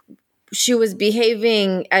was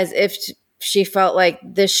behaving as if she felt like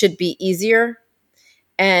this should be easier,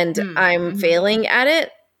 and I'm failing at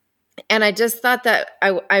it. And I just thought that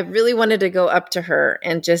I really wanted to go up to her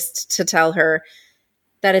and just to tell her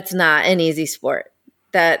that it's not an easy sport,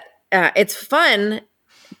 that it's fun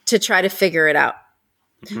to try to figure it out.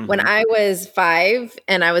 Mm-hmm. When I was 5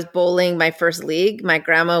 and I was bowling my first league, my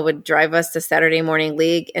grandma would drive us to Saturday morning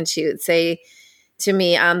league, and she would say to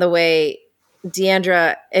me on the way,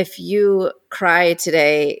 "Diandra, if you cry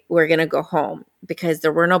today, we're going to go home," because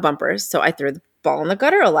there were no bumpers. So I threw the ball in the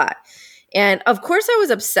gutter a lot. And of course I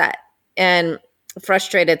was upset and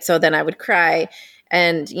frustrated. So then I would cry,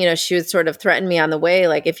 and, she would sort of threaten me on the way.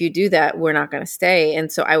 Like, if you do that, we're not going to stay.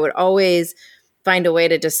 And so I would always find a way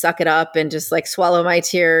to just suck it up and just like swallow my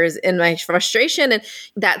tears and my frustration. And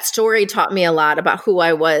that story taught me a lot about who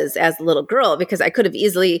I was as a little girl, because I could have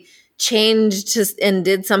easily changed and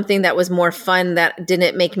did something that was more fun that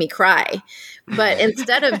didn't make me cry. But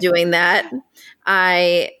instead of doing that,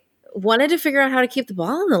 I wanted to figure out how to keep the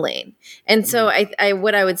ball in the lane. And so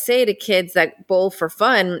what I would say to kids that bowl for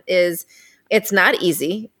fun is, it's not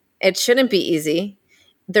easy. It shouldn't be easy.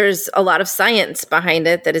 There's a lot of science behind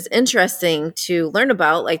it that is interesting to learn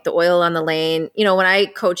about, like the oil on the lane. When I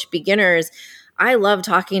coach beginners, I love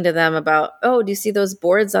talking to them about, oh, do you see those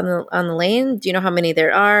boards on the lane? Do you know how many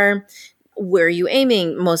there are? Where are you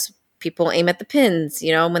aiming? Most people aim at the pins,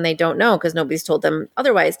 when they don't know because nobody's told them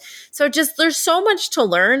otherwise. So just there's so much to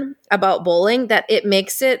learn about bowling that it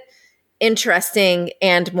makes it interesting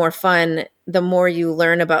and more fun. The more you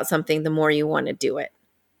learn about something, the more you want to do it.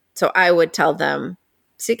 So I would tell them,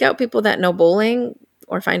 seek out people that know bowling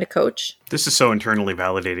or find a coach. This is so internally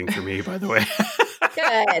validating for me, by the way.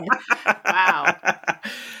 Good. Wow.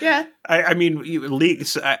 Yeah. I mean,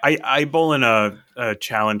 leagues. I bowl in a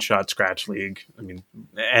challenge shot scratch league. I mean,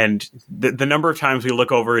 and the number of times we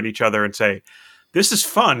look over at each other and say, "This is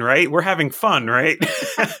fun, right? We're having fun, right?"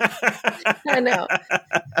 I know.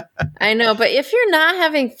 But if you're not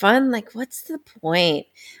having fun, like, what's the point?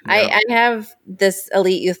 Yeah. I have this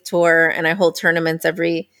elite youth tour, and I hold tournaments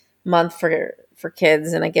every month for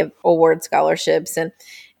kids, and I give award scholarships, and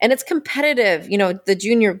it's competitive. The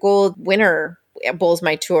junior gold winner bowls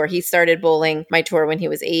my tour. He started bowling my tour when he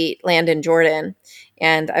was 8, Landon Jordan.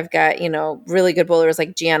 And I've got, really good bowlers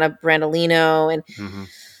like Gianna Brandolino. And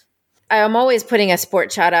I'm always putting a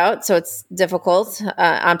sport shot out. So it's difficult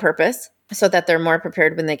on purpose so that they're more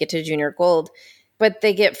prepared when they get to junior gold. But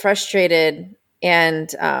they get frustrated,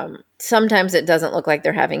 and sometimes it doesn't look like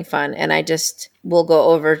they're having fun. And I just will go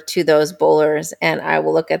over to those bowlers and I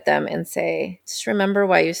will look at them and say, just remember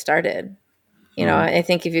why you started. I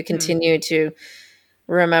think if you continue to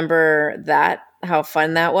remember that, how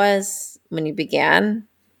fun that was when you began,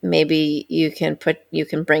 maybe you can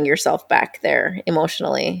bring yourself back there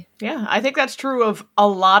emotionally. Yeah, I think that's true of a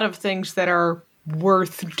lot of things that are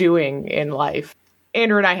worth doing in life.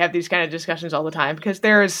 Andrew and I have these kind of discussions all the time because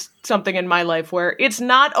there is something in my life where it's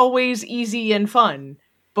not always easy and fun,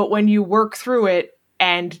 but when you work through it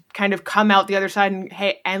and kind of come out the other side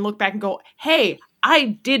and look back and go, hey,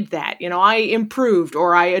 I did that, I improved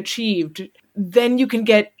or I achieved, then you can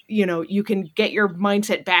get your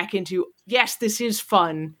mindset back into, yes, this is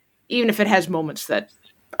fun, even if it has moments that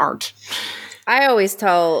aren't. I always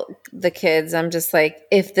tell the kids, I'm just like,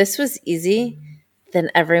 if this was easy, then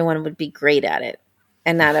everyone would be great at it.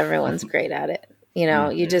 And not everyone's great at it. You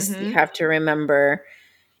have to remember,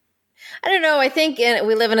 I don't know. I think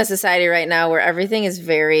we live in a society right now where everything is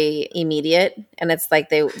very immediate, and it's like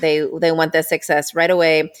they want the success right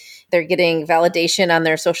away. They're getting validation on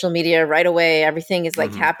their social media right away. Everything is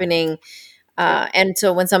like happening. And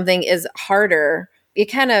so when something is harder, it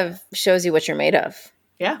kind of shows you what you're made of.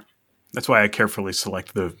 Yeah. That's why I carefully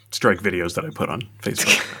select the strike videos that I put on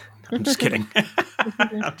Facebook. I'm just kidding.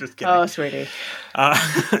 I'm just kidding. Oh, sweetie.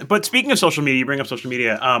 But speaking of social media, you bring up social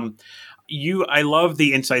media. I love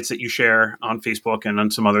the insights that you share on Facebook and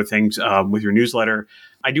on some other things with your newsletter.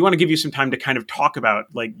 I do want to give you some time to kind of talk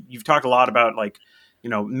about, like, you've talked a lot about, like,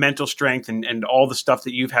 mental strength and all the stuff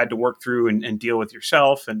that you've had to work through and deal with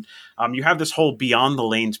yourself. And you have this whole Beyond the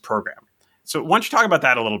Lanes program. So why don't you talk about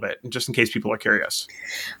that a little bit, just in case people are curious?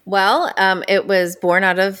 Well, it was born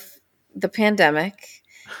out of the pandemic.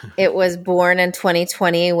 It was born in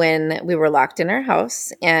 2020 when we were locked in our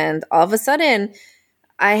house. And all of a sudden,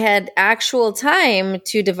 I had actual time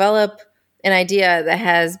to develop an idea that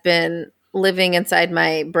has been living inside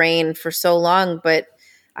my brain for so long, but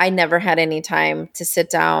I never had any time to sit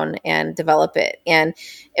down and develop it. And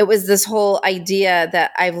it was this whole idea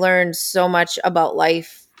that I've learned so much about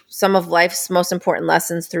life, some of life's most important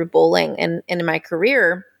lessons through bowling and in my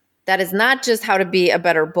career. That is not just how to be a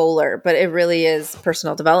better bowler, but it really is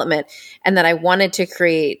personal development. And that I wanted to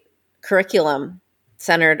create curriculum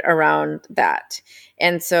centered around that.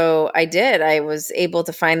 And so I did. I was able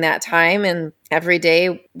to find that time, and every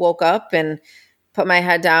day woke up and put my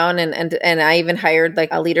head down. And I even hired like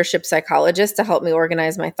a leadership psychologist to help me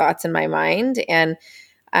organize my thoughts in my mind. And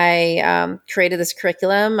I created this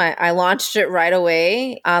curriculum. I launched it right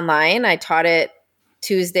away online. I taught it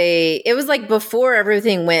Tuesday. It was like before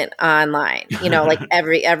everything went online, like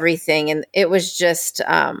everything. And it was just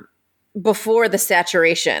before the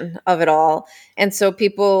saturation of it all. And so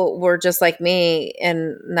people were just like me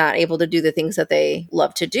and not able to do the things that they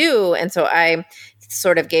love to do. And so I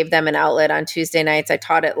sort of gave them an outlet on Tuesday nights. I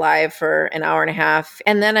taught it live for an hour and a half.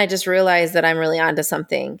 And then I just realized that I'm really onto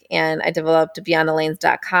something. And I developed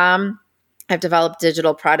beyondthelanes.com. I've developed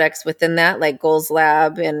digital products within that, like Goals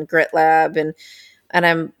Lab and Grit Lab. And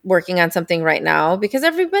I'm working on something right now because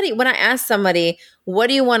when I ask somebody, what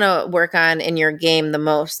do you want to work on in your game the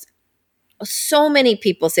most? So many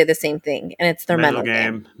people say the same thing, and it's their mental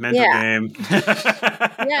game. Mental game.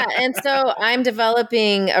 Yeah. And so I'm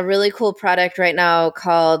developing a really cool product right now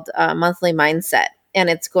called Monthly Mindset. And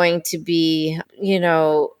it's going to be,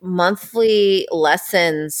 monthly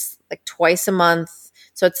lessons, like twice a month.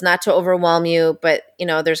 So it's not to overwhelm you, but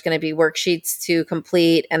there's going to be worksheets to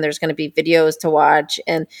complete, and there's going to be videos to watch,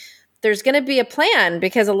 and there's going to be a plan,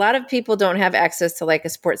 because a lot of people don't have access to like a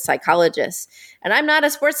sports psychologist. And I'm not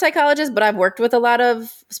a sports psychologist, but I've worked with a lot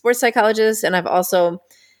of sports psychologists, and I've also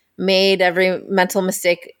made every mental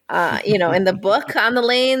mistake, in the book on the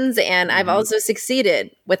lanes. And I've also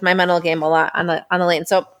succeeded with my mental game a lot on the lane.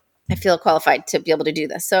 So I feel qualified to be able to do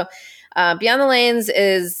this. So Beyond the Lanes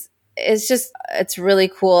it's really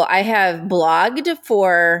cool. I have blogged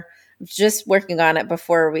for, just working on it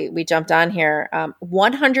before we jumped on here,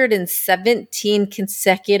 117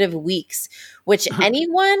 consecutive weeks, which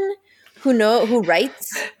anyone who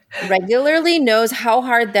writes regularly knows how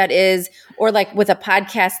hard that is. Or like with a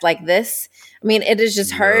podcast like this, I mean, it is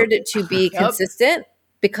just hard to be consistent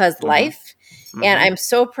because life. And I'm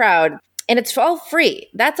so proud. And it's all free.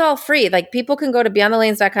 That's all free. Like, people can go to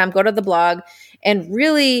beyondthelanes.com, go to the blog, and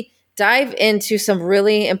really dive into some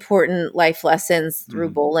really important life lessons through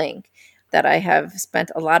bowling that I have spent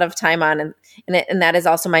a lot of time on. And that is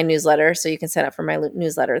also my newsletter. So you can sign up for my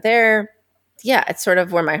newsletter there. Yeah, it's sort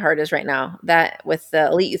of where my heart is right now, that with the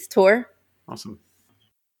Elite Youth Tour. Awesome.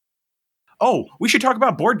 Oh, we should talk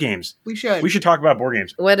about board games. We should talk about board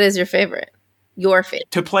games. What is your favorite? Your favorite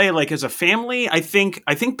to play, like, as a family? I think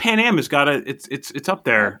Pan Am has got it's up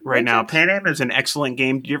there right now. Pan Am is an excellent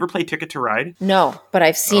game. Do you ever play Ticket to Ride? No, but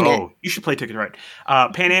I've seen it. Oh, you should play Ticket to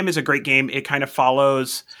Ride. Pan Am is a great game. It kind of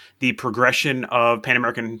follows the progression of Pan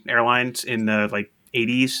American Airlines in the like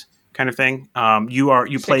 80s kind of thing.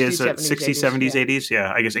 You play as a 60s, 70s, 80s.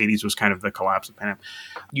 Yeah, I guess 80s was kind of the collapse of Pan Am.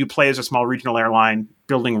 You play as a small regional airline,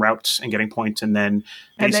 building routes and getting points, and then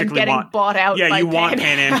basically bought out. Yeah, you want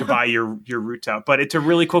Pan Am to buy your routes out. But it's a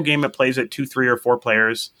really cool game. It plays at 2, 3, or 4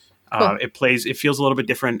 players. Cool. It feels a little bit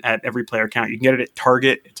different at every player count. You can get it at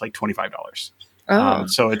Target. It's like $25.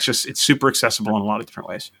 So it's super accessible in a lot of different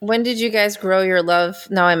ways. When did you guys grow your love?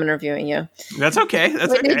 Now I'm interviewing you. That's okay.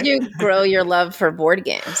 When did you grow your love for board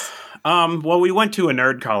games? Well, we went to a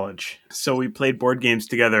nerd college, so we played board games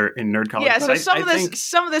together in nerd college. Yeah, so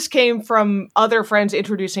some of this came from other friends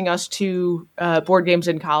introducing us to board games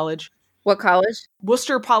in college. What college?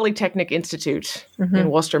 Worcester Polytechnic Institute in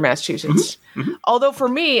Worcester, Massachusetts. Although for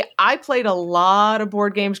me, I played a lot of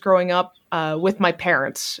board games growing up with my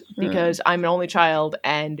parents, because I'm an only child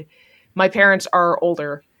and my parents are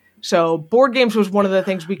older. So board games was one of the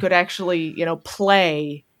things we could actually,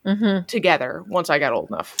 play together once I got old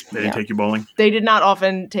enough. They didn't take you bowling? They did not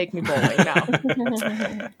often take me bowling,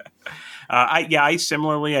 no. I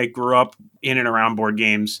similarly, I grew up in and around board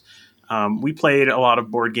games. We played a lot of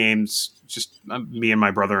board games, just me and my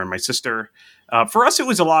brother and my sister. For us, it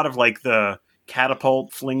was a lot of like the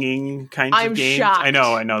catapult flinging kinds of games. Shocked. I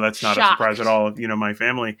know that's not a surprise at all, my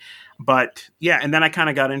family. But yeah, and then I kind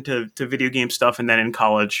of got into video game stuff, and then in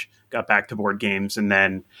college got back to board games, and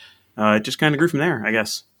then it just kind of grew from there, I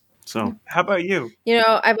guess. So how about you?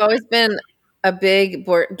 I've always been a big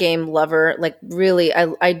board game lover. Like, really,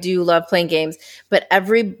 I do love playing games, but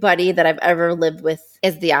everybody that I've ever lived with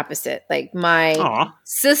is the opposite. Like, my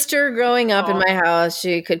sister growing up in my house,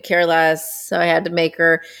 she could care less, so I had to make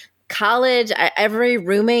her. College, every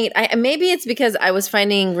roommate, maybe it's because I was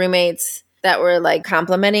finding roommates that were like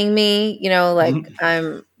complimenting me, like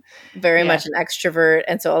I'm very much an extrovert.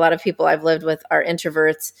 And so a lot of people I've lived with are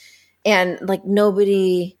introverts, and like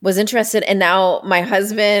nobody was interested. And now my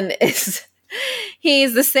husband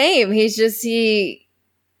he's the same. He's just,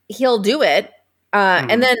 he'll do it.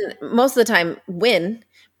 And then most of the time win,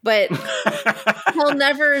 but he'll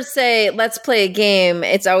never say, let's play a game.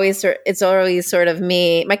 It's always sort of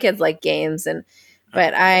me. My kids like games,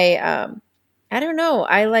 but I don't know.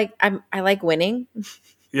 I like winning.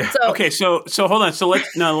 Yeah. Okay. So hold on. So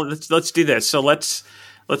let's do this. So let's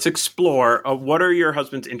explore. What are your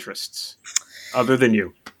husband's interests other than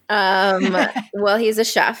you? Well, he's a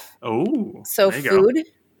chef. Oh, so food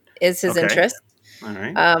is his interest. All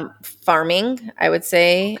right. Farming, I would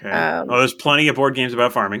say. Okay. There's plenty of board games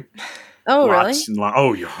about farming. Oh, Lots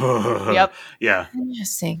really? Yep. Yeah.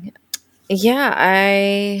 Interesting. Yeah,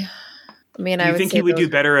 I mean, do you think he would do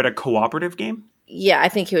better at a cooperative game? Yeah, I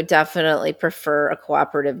think he would definitely prefer a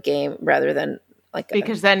cooperative game rather than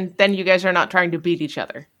because then you guys are not trying to beat each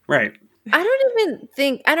other. Right. I don't even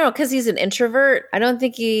think, I don't know, because he's an introvert. I don't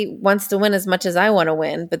think he wants to win as much as I want to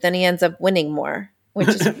win, but then he ends up winning more, which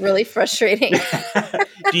is really frustrating.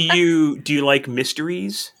 Do you like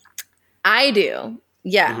mysteries? I do.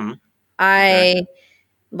 Yeah. I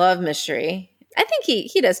love mystery. I think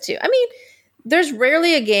he does too. I mean, there's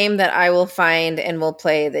rarely a game that I will find and will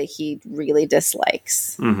play that he really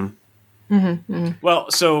dislikes.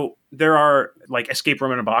 Well, so there are like escape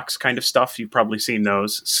room in a box kind of stuff. You've probably seen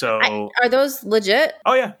those. So are those legit?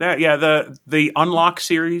 Oh yeah, the Unlock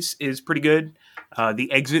series is pretty good. The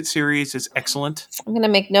Exit series is excellent. I'm gonna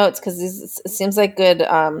make notes because it seems like good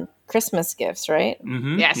Christmas gifts, right?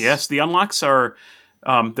 Mm-hmm. Yes. The Unlocks are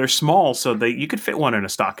they're small, so you could fit one in a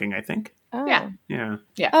stocking, I think. Oh. Yeah.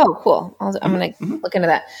 Oh, cool. I'm gonna look into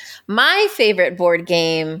that. My favorite board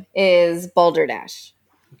game is Boulder Dash.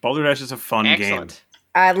 Boulder Dash is a fun game.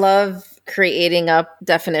 I love creating up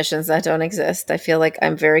definitions that don't exist. I feel like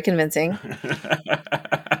I'm very convincing.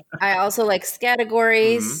 I also like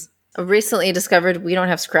categories. I recently discovered we don't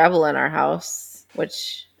have Scrabble in our house,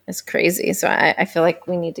 which is crazy. So I feel like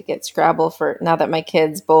we need to get Scrabble for now that my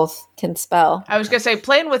kids both can spell. I was gonna say,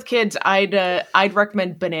 playing with kids, I'd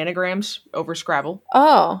recommend Bananagrams over Scrabble.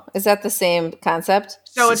 Oh, is that the same concept?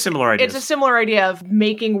 So it's a similar idea. It's a similar idea of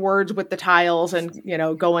making words with the tiles and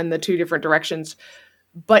going the two different directions.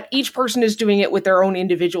 But each person is doing it with their own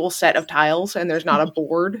individual set of tiles, and there's not a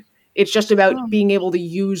board. It's just about being able to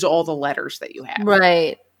use all the letters that you have.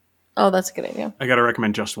 Right. Oh, that's a good idea. I got to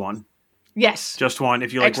recommend Just One. Yes. Just One.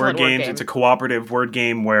 If you like word games, it's a cooperative word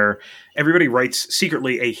game where everybody writes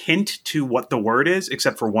secretly a hint to what the word is,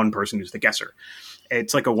 except for one person who's the guesser.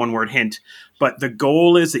 It's like a one-word hint. But the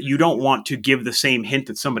goal is that you don't want to give the same hint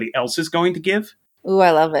that somebody else is going to give. Ooh,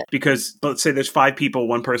 I love it. Because let's say there's 5 people,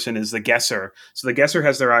 one person is the guesser. So the guesser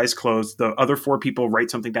has their eyes closed. The other 4 people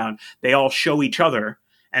write something down. They all show each other.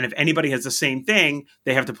 And if anybody has the same thing,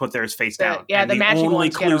 they have to put theirs face down. Yeah, and the matching only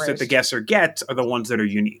ones clues that the guesser gets are the ones that are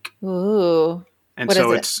unique. Ooh. And what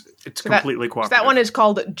so is it's completely cooperative. So that one is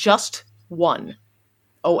called Just One.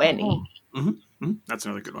 O-N-E. That's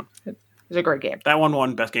another good one. It's a great game. That one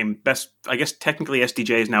won best game. Best, I guess technically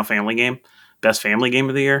SDJ is now family game. Best family game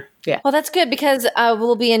of the year. Yeah. Well, that's good because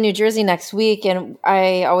we'll be in New Jersey next week, and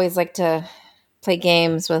I always like to play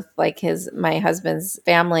games with like my husband's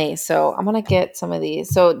family. So I'm gonna get some of these.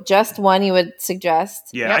 So Just One, you would suggest?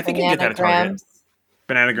 Yeah, I think you can get that at Target.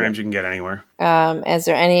 Bananagrams you can get anywhere. Is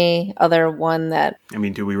there any other one that? I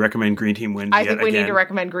mean, do we recommend Green Team Wins? I think we need to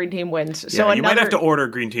recommend Green Team Wins. Yeah, so you might have to order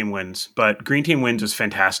Green Team Wins, but Green Team Wins is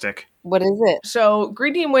fantastic. What is it? So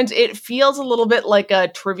Green Team Wins, it feels a little bit like a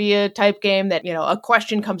trivia type game that, a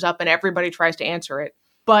question comes up and everybody tries to answer it.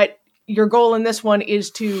 But your goal in this one is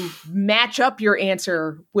to match up your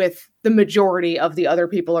answer with the majority of the other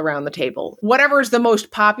people around the table. Whatever is the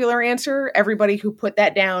most popular answer, everybody who put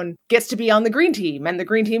that down gets to be on the green team, and the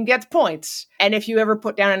green team gets points. And if you ever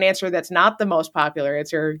put down an answer that's not the most popular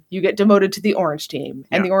answer, you get demoted to the orange team,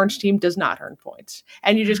 and the orange team does not earn points.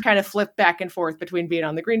 And you just kind of flip back and forth between being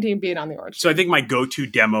on the green team, being on the orange team. So I think my go-to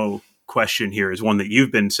demo question here is one that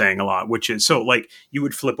you've been saying a lot, which is, so like you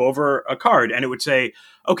would flip over a card and it would say,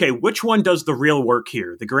 okay, which one does the real work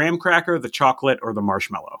here? The graham cracker, the chocolate, or the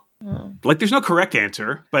marshmallow? Like there's no correct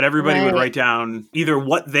answer, but everybody would write down either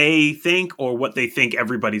what they think or what they think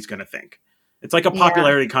everybody's going to think. It's like a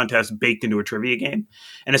popularity contest baked into a trivia game,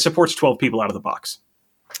 and it supports 12 people out of the box.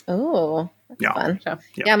 Oh, that's fun. So,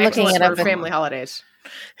 I'm looking it up for family holidays.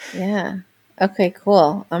 Yeah. Okay,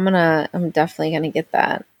 cool. I'm definitely gonna get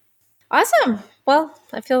that. Awesome. Well,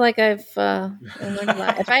 I feel like I've learned a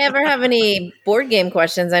lot. If I ever have any board game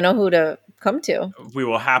questions, I know who to come to. We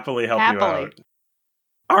will happily help you out.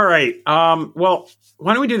 All right. Well,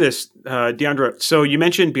 why don't we do this, Diandra? So you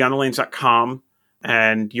mentioned beyondthelanes.com,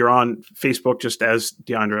 and you're on Facebook just as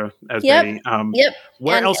Diandra, Asbaty. Yep.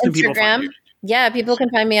 Where and else can people find you? Yeah, people can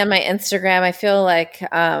find me on my Instagram. I feel like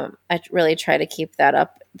I really try to keep that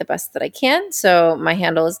up the best that I can. So my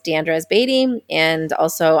handle is Diandra Asbaty, and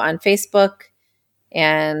also on Facebook,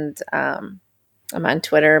 and I'm on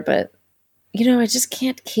Twitter, but I just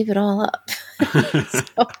can't keep it all up.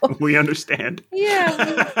 So, we understand.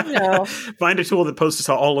 Yeah, Find a tool that posts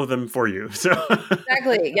all of them for you. So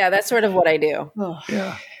exactly. Yeah, that's sort of what I do.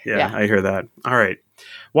 Yeah, I hear that. All right.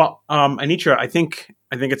 Well, Anitra, I think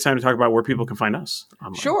it's time to talk about where people can find us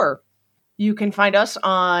online. Sure. You can find us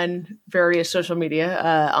on various social media,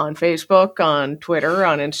 on Facebook, on Twitter,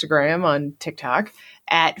 on Instagram, on TikTok,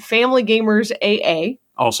 at Family Gamers AA.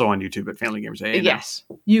 Also on YouTube at Family Gamers AA. Yes.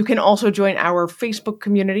 You can also join our Facebook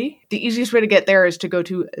community. The easiest way to get there is to go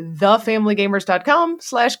to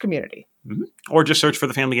thefamilygamers.com/community. Mm-hmm. Or just search for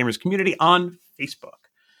the Family Gamers community on Facebook.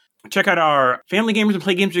 Check out our Family Gamers and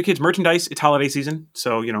Play Games with Your Kids merchandise. It's holiday season,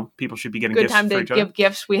 so, people should be getting good gifts time for to each other. give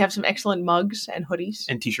gifts. We have some excellent mugs and hoodies.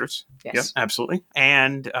 And t-shirts. Yes. Yep, absolutely.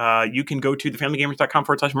 And you can go to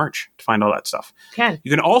thefamilygamers.com/merch to find all that stuff.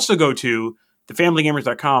 You can also go to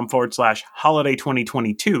thefamilygamers.com/holiday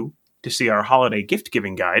 2022 to see our holiday gift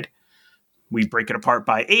giving guide. We break it apart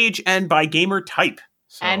by age and by gamer type.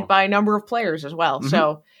 And by number of players as well. Mm-hmm.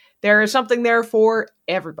 So There is something there for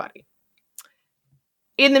everybody.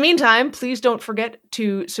 In the meantime, please don't forget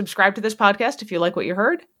to subscribe to this podcast if you like what you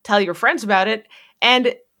heard. Tell your friends about it.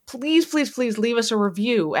 And please, please, please leave us a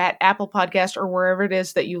review at Apple Podcast or wherever it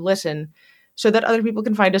is that you listen so that other people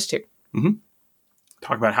can find us too. Mm-hmm.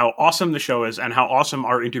 Talk about how awesome the show is and how awesome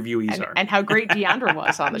our interviewees are. And how great Diandra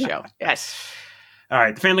was on the show. Yes. All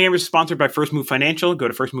right. The Family Gamers is sponsored by First Move Financial. Go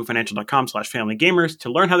to firstmovefinancial.com/familygamers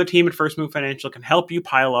to learn how the team at First Move Financial can help you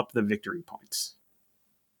pile up the victory points.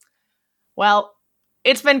 Well,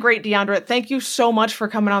 it's been great, Diandra. Thank you so much for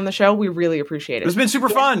coming on the show. We really appreciate it. It's been super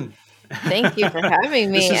fun. Thank you for having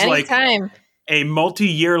me. This is anytime. Like a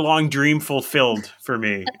multi-year-long dream fulfilled for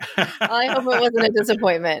me. I hope it wasn't a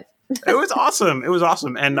disappointment. It was awesome. It was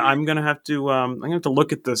awesome. And I'm gonna have to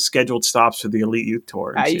look at the scheduled stops for the Elite Youth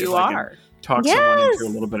Tour. And you are. Talk someone into a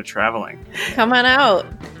little bit of traveling. Come on out.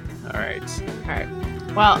 All right.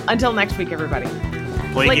 Well, until next week, everybody.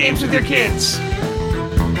 Play games with your kids.